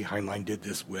 1970, Heinlein did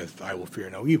this with I Will Fear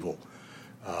No Evil.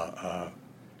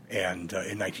 And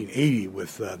in 1980,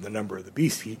 with The Number of the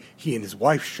Beast, he and his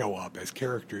wife show up as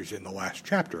characters in the last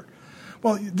chapter.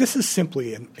 Well, this is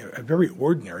simply a very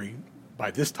ordinary,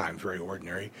 by this time very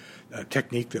ordinary,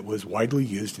 technique that was widely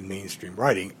used in mainstream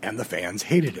writing, and the fans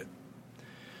hated it.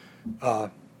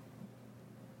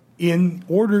 In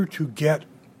order to get,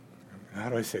 how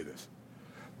do I say this?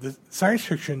 The science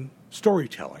fiction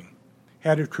storytelling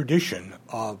had a tradition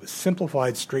of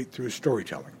simplified straight-through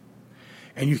storytelling.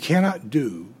 And you cannot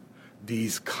do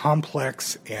these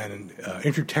complex and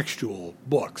intertextual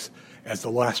books, as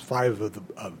the last 5 of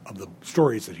the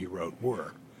stories that he wrote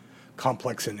were,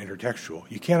 complex and intertextual.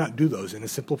 You cannot do those in a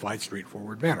simplified,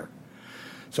 straightforward manner.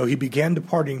 So he began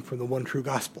departing from the one true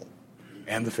gospel,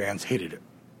 and the fans hated it.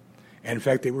 And in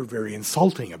fact, they were very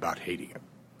insulting about hating it.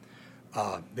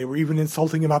 They were even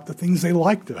insulting about the things they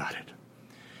liked about it.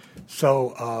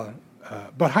 So,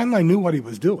 but Heinlein knew what he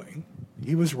was doing.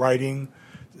 He was writing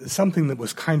something that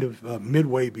was kind of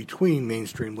midway between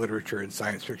mainstream literature and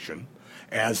science fiction,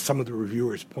 as some of the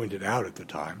reviewers pointed out at the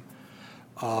time.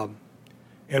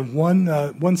 And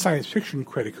one science fiction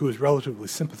critic who was relatively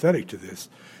sympathetic to this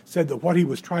said that what he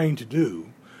was trying to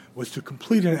do was to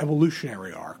complete an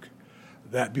evolutionary arc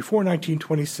that before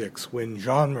 1926, when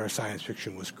genre science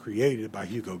fiction was created by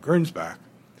Hugo Gernsback,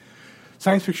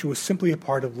 science fiction was simply a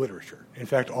part of literature. In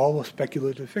fact, all of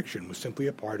speculative fiction was simply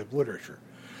a part of literature.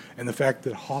 And the fact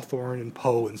that Hawthorne and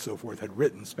Poe and so forth had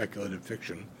written speculative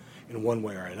fiction in one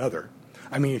way or another.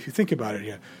 I mean, if you think about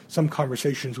it, some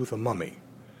Conversations with a Mummy,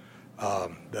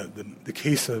 the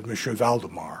case of Monsieur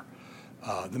Valdemar,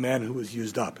 The Man Who Was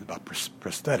Used Up, about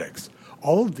prosthetics.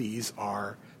 All of these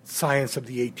are science of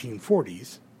the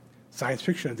 1840s, science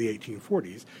fiction of the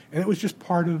 1840s, and it was just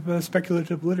part of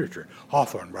speculative literature.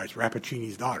 Hawthorne writes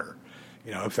Rappaccini's Daughter.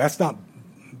 If that's not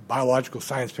biological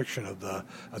science fiction of the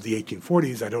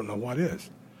 1840s, I don't know what is.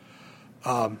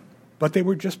 But they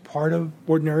were just part of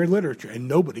ordinary literature, and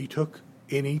nobody took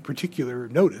any particular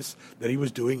notice that he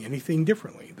was doing anything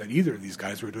differently, that either of these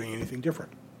guys were doing anything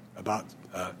different about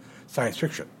science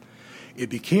fiction. It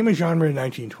became a genre in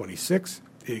 1926.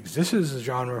 It existed as a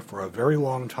genre for a very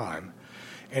long time.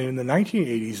 And in the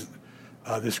 1980s,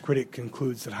 this critic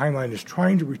concludes that Heinlein is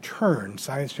trying to return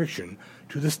science fiction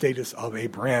to the status of a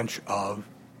branch of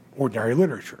ordinary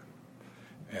literature,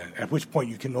 and at which point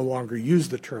you can no longer use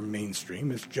the term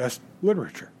mainstream. It's just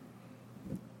literature.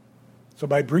 So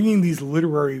by bringing these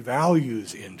literary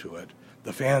values into it,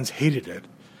 the fans hated it,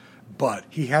 but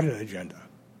he had an agenda.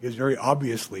 He was very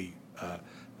obviously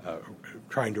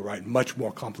trying to write much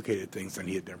more complicated things than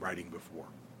he had been writing before.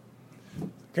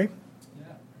 Okay?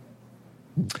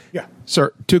 Yeah.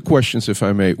 Sir, 2 questions, if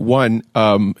I may. One,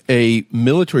 a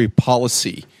military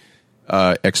policy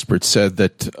expert said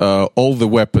that all the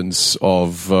weapons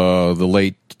of the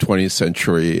late 20th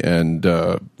century and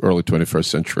early 21st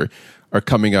century are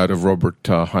coming out of Robert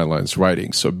Heinlein's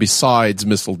writing. So besides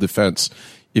missile defense,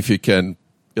 if you can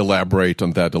elaborate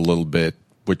on that a little bit,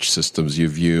 which systems you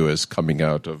view as coming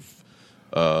out of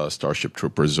Starship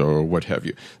Troopers or what have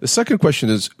you. The second question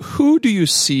is, who do you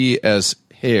see as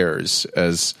heirs,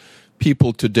 as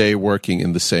people today working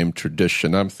in the same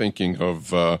tradition? I'm thinking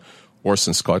of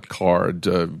Orson Scott Card.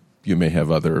 You may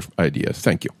have other ideas.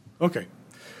 Thank you. Okay.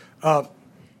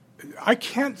 I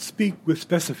can't speak with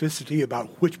specificity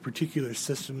about which particular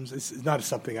systems. It's not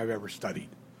something I've ever studied.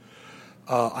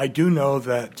 I do know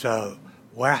that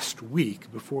last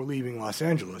week, before leaving Los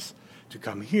Angeles to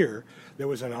come here, there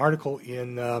was an article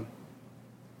in, I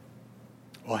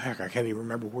can't even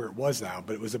remember where it was now,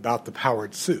 but it was about the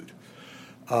powered suit.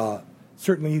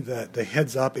 Certainly the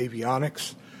heads-up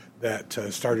avionics, that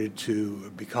started to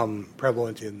become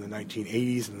prevalent in the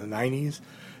 1980s and the 90s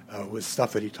was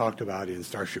stuff that he talked about in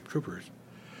Starship Troopers.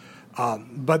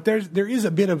 But there is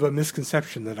a bit of a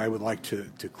misconception that I would like to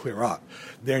clear up.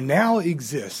 There now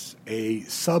exists a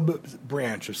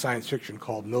sub-branch of science fiction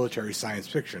called military science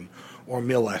fiction, or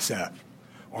MIL-SF,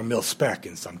 or MIL-SPEC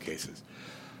in some cases.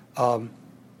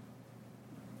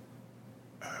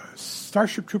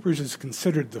 Starship Troopers is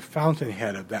considered the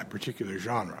fountainhead of that particular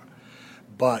genre,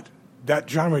 but that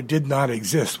genre did not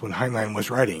exist when Heinlein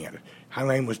was writing it.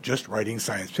 Heinlein was just writing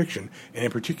science fiction, and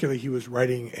in particular, he was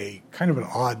writing a kind of an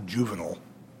odd juvenile.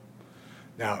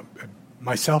 Now,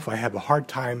 myself, I have a hard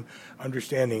time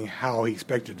understanding how he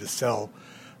expected to sell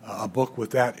a book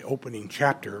with that opening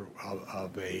chapter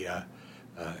of a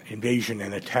invasion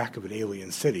and attack of an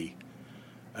alien city,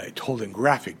 told in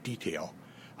graphic detail.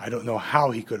 I don't know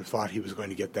how he could have thought he was going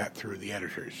to get that through the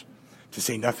editors, to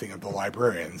say nothing of the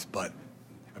librarians, but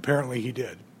apparently he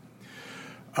did.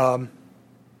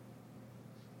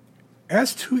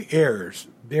 As to heirs,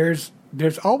 there's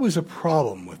always a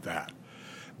problem with that,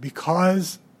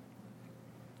 because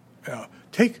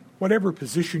take whatever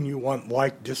position you want,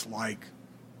 like, dislike,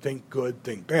 think good,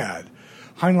 think bad.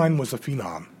 Heinlein was a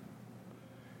phenom.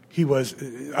 He was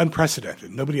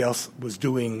unprecedented. Nobody else was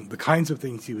doing the kinds of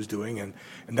things he was doing, and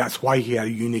that's why he had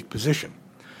a unique position.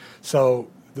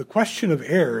 So the question of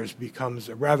heirs becomes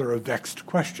a rather vexed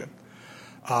question.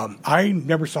 I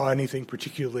never saw anything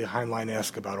particularly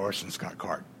Heinlein-esque about Orson Scott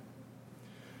Card.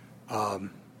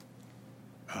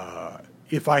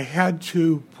 If I had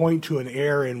to point to an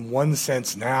heir in one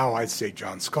sense now, I'd say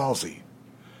John Scalzi.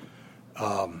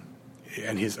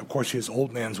 And of course, his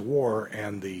Old Man's War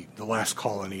and the Last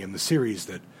Colony and the series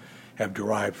that have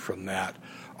derived from that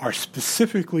are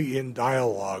specifically in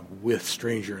dialogue with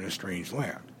Stranger in a Strange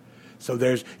Land. So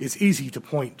it's easy to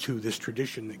point to this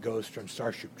tradition that goes from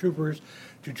Starship Troopers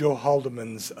to Joe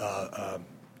Haldeman's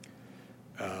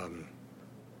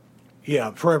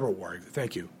Forever War.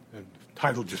 Thank you. The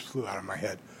title just flew out of my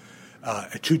head.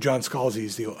 To John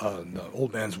Scalzi's the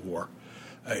Old Man's War.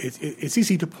 It's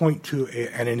easy to point to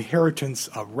an inheritance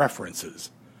of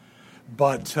references,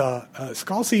 but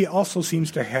Scalzi also seems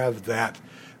to have that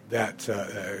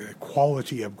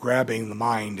quality of grabbing the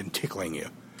mind and tickling you.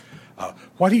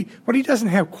 What he doesn't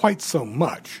have quite so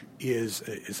much is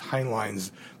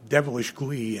Heinlein's devilish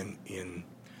glee in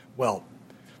well,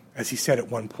 as he said at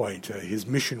one point, his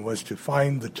mission was to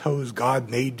find the toes God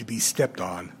made to be stepped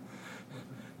on,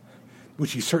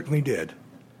 which he certainly did.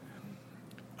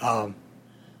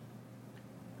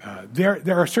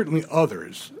 There are certainly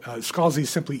others. Scalzi is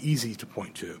simply easy to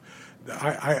point to.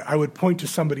 I would point to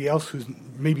somebody else who's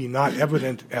maybe not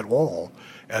evident at all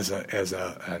as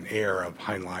an heir of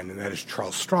Heinlein, and that is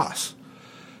Charles Stross.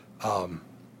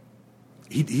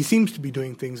 He seems to be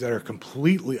doing things that are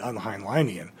completely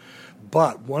un-Heinleinian,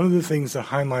 but one of the things that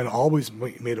Heinlein always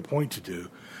made a point to do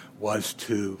was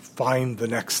to find the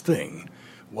next thing,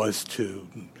 was to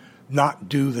not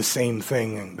do the same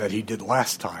thing that he did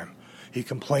last time. He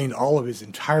complained all of his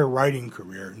entire writing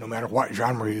career, no matter what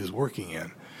genre he was working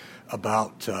in,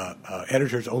 about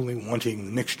editors only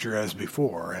wanting mixture as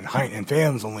before, and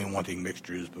fans only wanting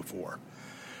mixture as before.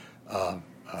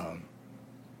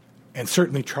 And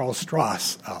certainly Charles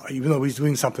Stross, even though he's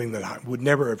doing something that would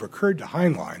never have occurred to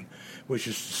Heinlein, which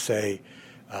is to say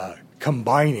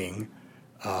combining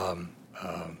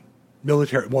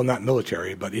military, well, not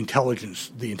military, but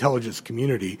intelligence, the intelligence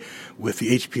community with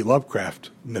the H.P. Lovecraft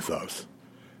mythos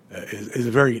is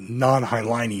a very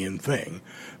non-Heinleinian thing.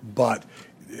 But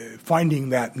finding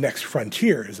that next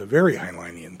frontier is a very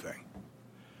Heinleinian thing.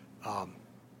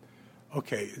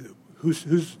 Okay,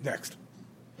 who's next?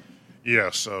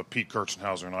 Yes, Pete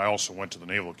Kurzenhauser, and I also went to the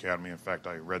Naval Academy. In fact,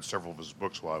 I read several of his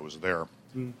books while I was there.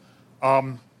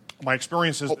 My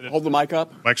experience is hold the mic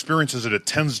up. My experience is that it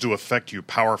tends to affect you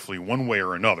powerfully one way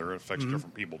or another. It affects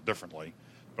different people differently.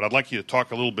 But I'd like you to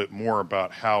talk a little bit more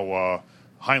about how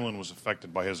Heinlein was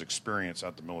affected by his experience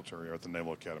at the military or at the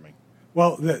Naval Academy.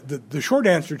 Well, the short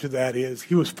answer to that is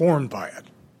he was formed by it.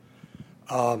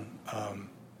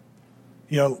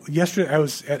 Yesterday I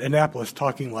was at Annapolis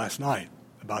talking last night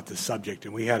about this subject,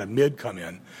 and we had a mid come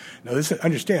in. Now,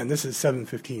 understand, this is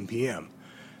 7:15 p.m.,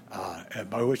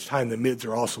 by which time the mids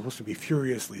are all supposed to be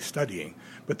furiously studying.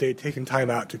 But they had taken time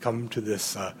out to come to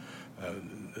this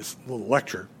little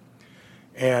lecture,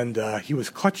 and he was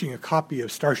clutching a copy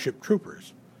of Starship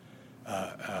Troopers.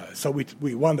 So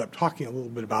we wound up talking a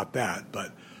little bit about that,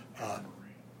 but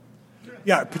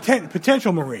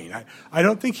potential Marine. I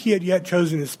don't think he had yet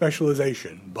chosen his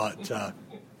specialization, but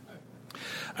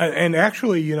And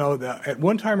actually, at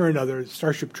one time or another,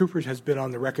 Starship Troopers has been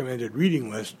on the recommended reading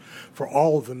list for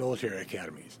all of the military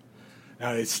academies.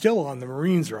 Now, it's still on the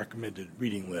Marines' recommended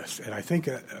reading list, and I think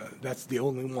that's the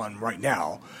only one right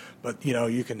now. But,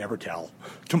 you can never tell.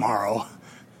 Tomorrow.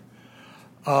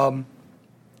 When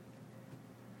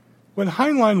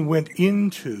Heinlein went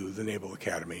into the Naval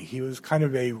Academy, he was kind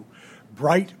of a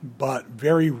bright but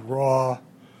very raw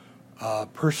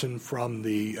person from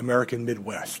the American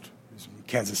Midwest,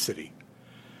 Kansas City.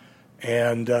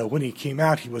 And when he came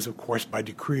out, he was, of course, by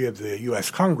decree of the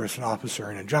U.S. Congress, an officer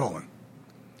and a gentleman.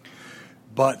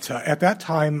 But at that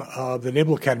time, the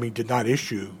Naval Academy did not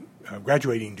issue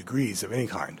graduating degrees of any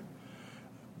kind.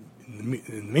 And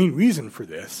the main reason for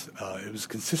this, it was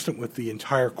consistent with the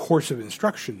entire course of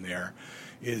instruction there,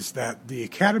 is that the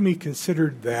Academy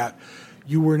considered that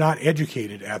you were not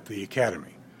educated at the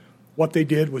Academy. What they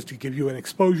did was to give you an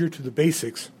exposure to the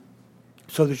basics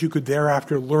so that you could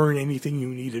thereafter learn anything you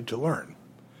needed to learn.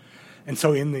 And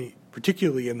so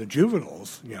particularly in the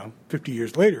juveniles, 50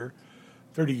 years later,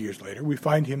 30 years later, we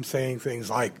find him saying things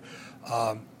like,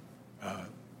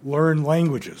 learn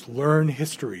languages, learn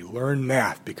history, learn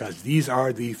math, because these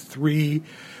are the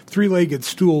three-legged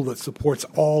stool that supports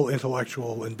all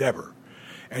intellectual endeavor.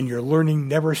 And your learning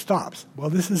never stops. Well,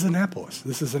 this is Annapolis.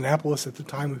 This is Annapolis at the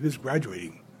time of his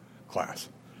graduating class.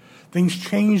 Things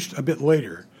changed a bit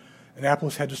later.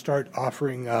 Annapolis had to start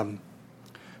offering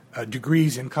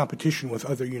degrees in competition with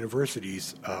other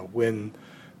universities when,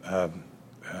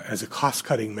 as a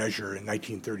cost-cutting measure in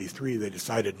 1933, they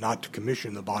decided not to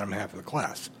commission the bottom half of the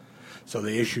class. So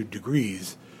they issued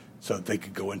degrees so that they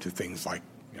could go into things like,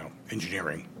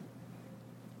 engineering.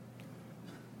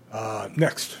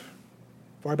 Next.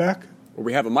 Far back? Well,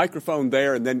 we have a microphone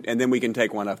there, and then we can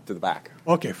take one up to the back.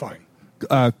 Okay, fine.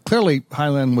 Clearly,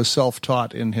 Heinlein was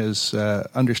self-taught in his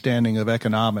understanding of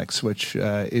economics, which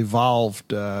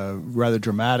evolved rather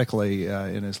dramatically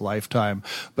in his lifetime.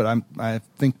 But I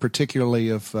think particularly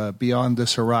of Beyond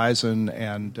This Horizon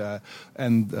and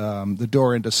The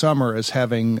Door into Summer as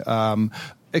having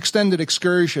extended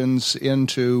excursions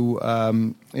into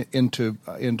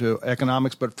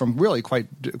economics, but from really quite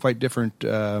different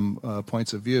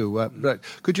points of view. But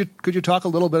could you talk a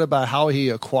little bit about how he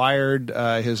acquired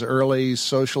his early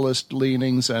socialist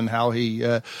leanings and how he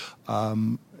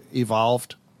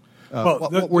evolved?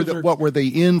 What were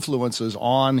the influences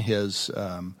on his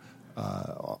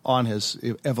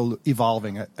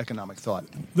evolving economic thought?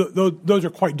 Those are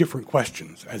quite different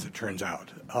questions, as it turns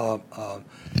out.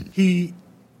 He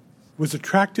was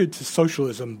attracted to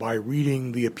socialism by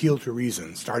reading The Appeal to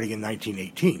Reason, starting in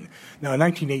 1918. Now, in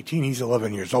 1918, he's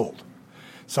 11 years old.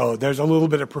 So there's a little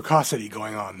bit of precocity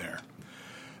going on there.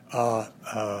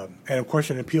 And, of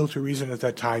course, in Appeal to Reason at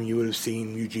that time, you would have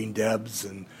seen Eugene Debs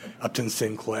and Upton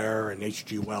Sinclair and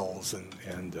H.G. Wells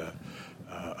and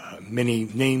many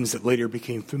names that later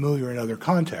became familiar in other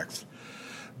contexts.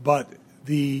 But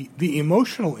the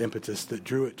emotional impetus that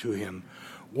drew it to him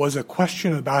was a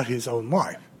question about his own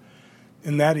life.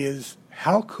 And that is,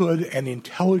 how could an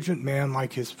intelligent man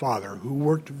like his father, who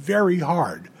worked very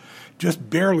hard, just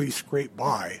barely scrape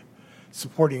by,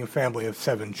 supporting a family of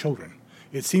 7 children?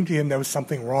 It seemed to him there was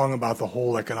something wrong about the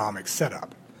whole economic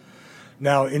setup.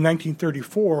 Now, in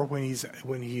 1934, when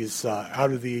he's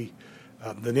out of the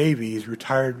Navy, he's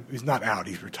retired. He's not out.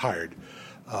 He's retired,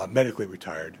 medically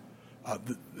retired.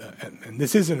 And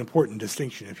this is an important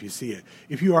distinction if you see it.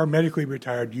 If you are medically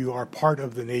retired, you are part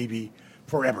of the Navy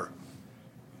forever.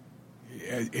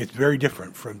 It's very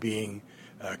different from being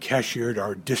cashiered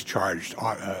or discharged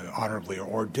honorably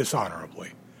or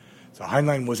dishonorably. So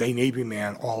Heinlein was a Navy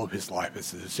man all of his life.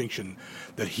 It's a distinction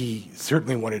that he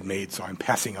certainly wanted made, so I'm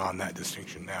passing on that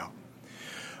distinction now.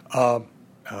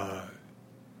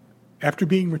 After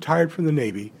being retired from the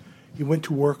Navy, he went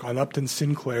to work on Upton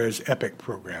Sinclair's EPIC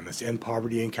program, that's End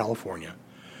Poverty in California.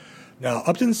 Now,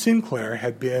 Upton Sinclair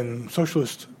had been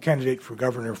socialist candidate for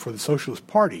governor for the Socialist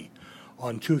Party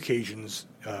on 2 occasions,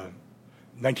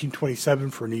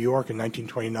 1927 for New York and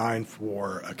 1929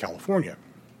 for California.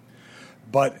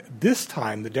 But this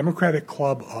time, the Democratic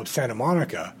Club of Santa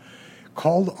Monica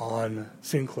called on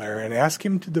Sinclair and asked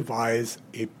him to devise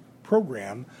a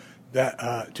program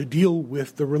that to deal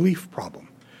with the relief problem.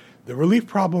 The relief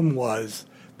problem was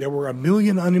there were 1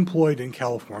 million unemployed in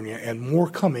California and more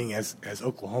coming as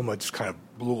Oklahoma just kind of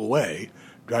blew away,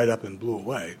 dried up and blew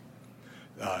away,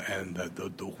 and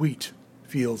the wheat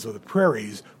fields of the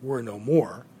prairies were no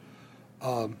more.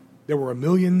 There were 1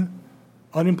 million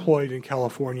unemployed in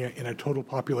California in a total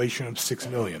population of 6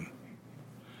 million.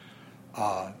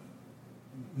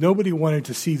 Nobody wanted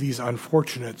to see these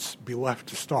unfortunates be left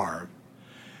to starve,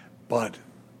 but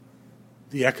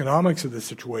the economics of the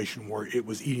situation were it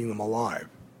was eating them alive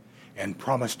and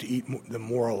promised to eat them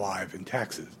more alive in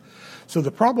taxes. So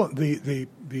the problem, the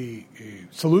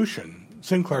solution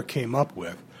Sinclair came up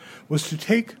with was to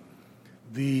take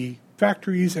the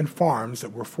factories and farms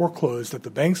that were foreclosed that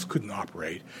the banks couldn't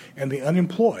operate and the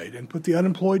unemployed and put the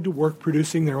unemployed to work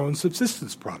producing their own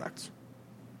subsistence products.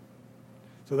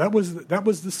 So that was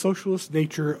the socialist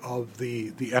nature of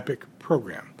the EPIC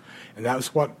program. And that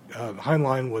was what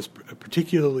Heinlein was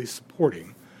particularly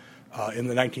supporting in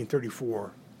the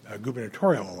 1934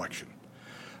 gubernatorial election.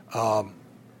 An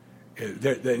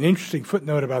interesting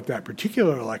footnote about that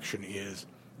particular election is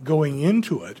going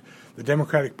into it, the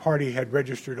Democratic Party had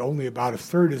registered only about a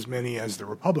third as many as the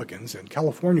Republicans, and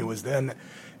California was then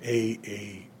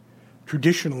a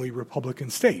traditionally Republican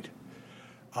state.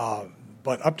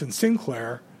 But Upton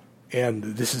Sinclair, and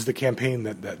this is the campaign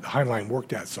that Heinlein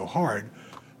worked at so hard,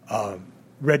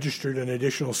 registered an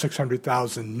additional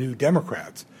 600,000 new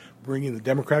Democrats, bringing the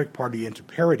Democratic Party into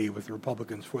parity with the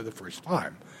Republicans for the first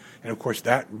time. And, of course,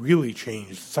 that really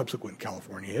changed subsequent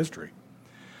California history.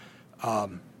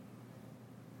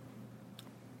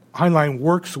 Heinlein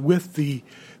works with the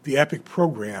EPIC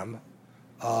program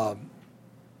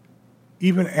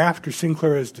even after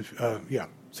Sinclair is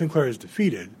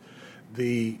defeated.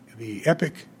 The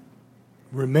EPIC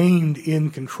remained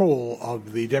in control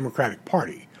of the Democratic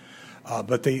Party,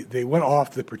 but they went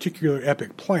off the particular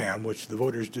EPIC plan, which the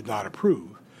voters did not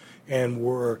approve, and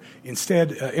were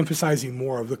instead emphasizing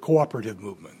more of the cooperative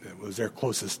movement. It was their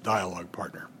closest dialogue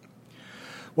partner.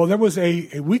 Well, there was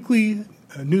a weekly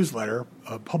newsletter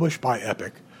published by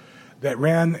EPIC that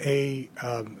ran a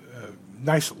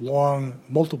nice, long,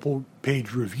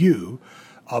 multiple-page review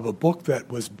of a book that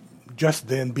was just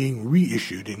then being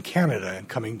reissued in Canada and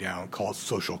coming down called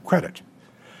Social Credit.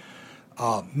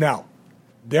 Now,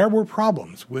 there were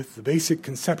problems with the basic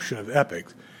conception of EPIC,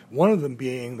 one of them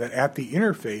being that at the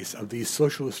interface of these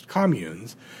socialist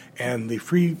communes and the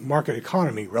free market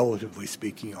economy, relatively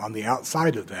speaking, on the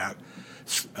outside of that,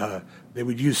 they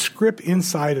would use scrip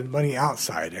inside and money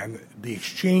outside, and the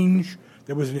exchange,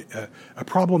 there was a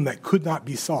problem that could not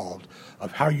be solved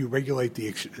of how you regulate the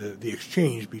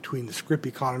exchange between the scrip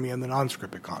economy and the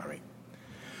non-scrip economy.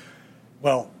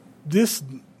 Well, this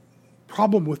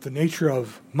problem with the nature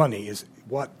of money is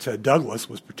what Douglas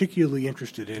was particularly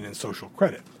interested in social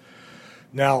credit.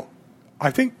 Now, I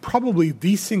think probably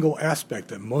the single aspect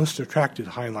that most attracted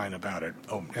Heinlein about it,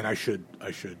 and I should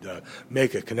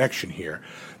make a connection here,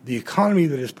 the economy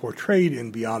that is portrayed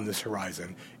in Beyond This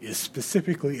Horizon is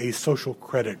specifically a social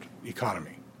credit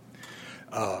economy.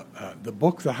 The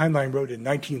book that Heinlein wrote in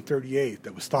 1938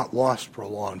 that was thought lost for a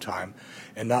long time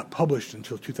and not published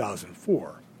until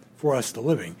 2004, For Us the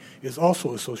Living, is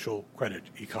also a social credit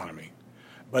economy,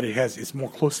 but it's more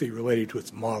closely related to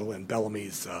its model in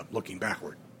Bellamy's Looking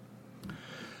Backward.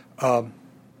 One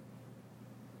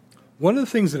of the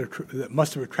things that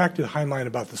must have attracted Heinlein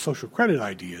about the social credit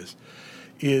ideas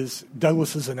is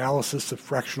Douglas's analysis of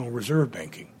fractional reserve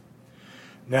banking.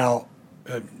 Now,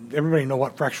 everybody know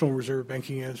what fractional reserve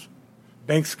banking is?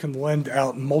 Banks can lend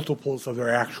out multiples of their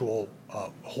actual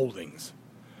holdings.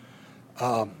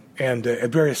 And at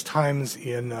various times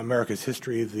in America's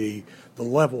history, the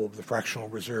level of the fractional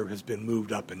reserve has been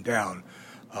moved up and down.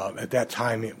 At that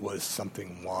time, it was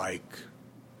something like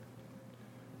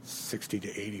 60 to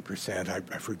 80%.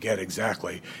 I forget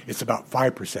exactly. It's about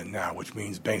 5% now, which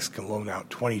means banks can loan out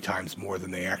 20 times more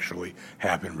than they actually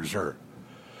have in reserve.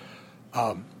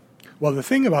 Well, the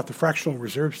thing about the fractional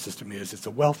reserve system is it's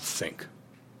a wealth sink.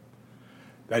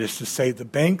 That is to say, the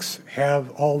banks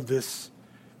have all this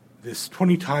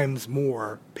 20 times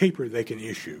more paper they can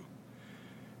issue.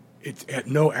 It's at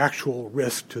no actual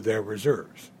risk to their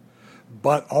reserves.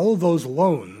 But all of those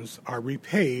loans are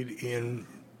repaid in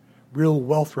real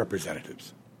wealth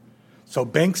representatives. So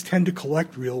banks tend to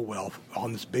collect real wealth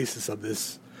on the basis of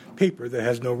this paper that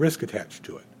has no risk attached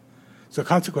to it. So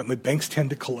consequently, banks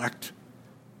tend to collect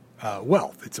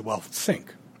wealth. It's a wealth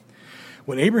sink.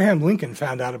 When Abraham Lincoln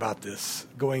found out about this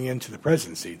going into the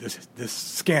presidency, this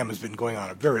scam has been going on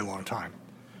a very long time.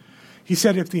 He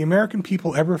said if the American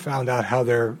people ever found out how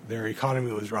their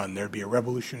economy was run, there'd be a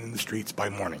revolution in the streets by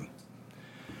morning.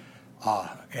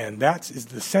 And that is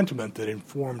the sentiment that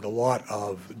informed a lot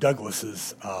of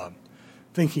Douglas's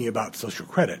thinking about social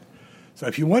credit. So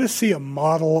if you want to see a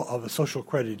model of a social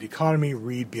credit economy,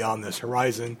 read Beyond This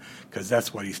Horizon, because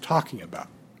that's what he's talking about.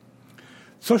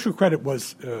 Social credit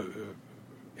was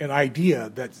an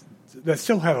idea that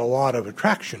still had a lot of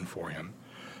attraction for him.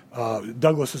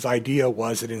 Douglas's idea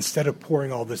was that instead of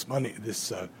pouring all this money,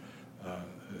 this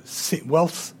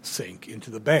wealth sink into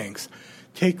the banks,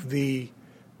 take the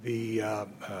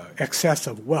excess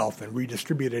of wealth and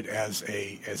redistribute it as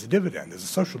a dividend, as a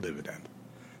social dividend.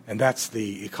 And that's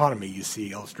the economy you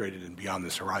see illustrated in Beyond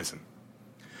This Horizon.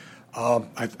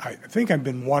 I think I've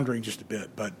been wandering just a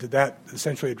bit, but did that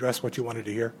essentially address what you wanted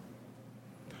to hear?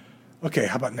 Okay,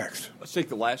 how about next? Let's take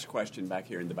the last question back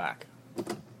here in the back.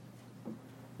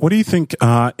 What do you think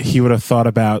he would have thought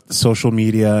about social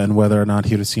media and whether or not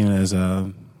he would have seen it as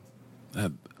a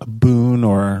boon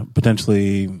or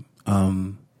potentially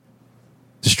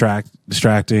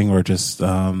distracting or just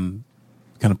kind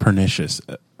of pernicious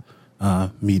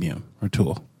medium or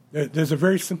tool? There's a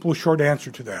very simple, short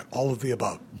answer to that, all of the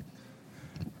above.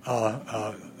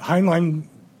 Heinlein,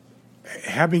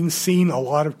 having seen a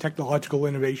lot of technological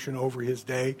innovation over his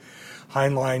day,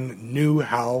 Heinlein knew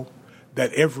how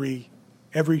that every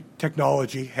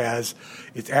technology has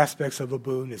its aspects of a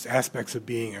boon, its aspects of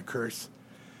being a curse,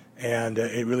 and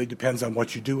it really depends on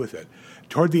what you do with it.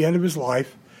 Toward the end of his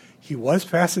life, he was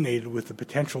fascinated with the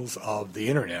potentials of the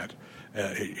Internet.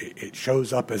 It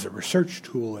shows up as a research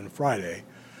tool in Friday,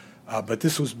 but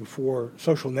this was before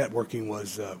social networking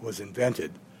was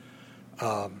invented.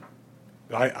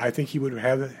 I think he would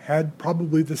have had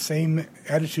probably the same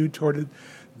attitude toward it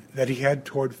that he had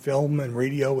toward film and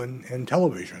radio and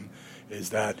television, is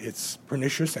that it's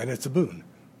pernicious and it's a boon.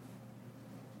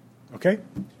 Okay?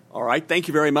 All right, thank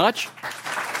you very much.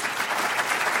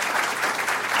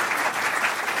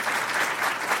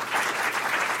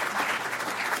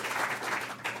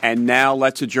 And now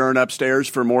let's adjourn upstairs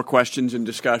for more questions and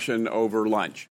discussion over lunch.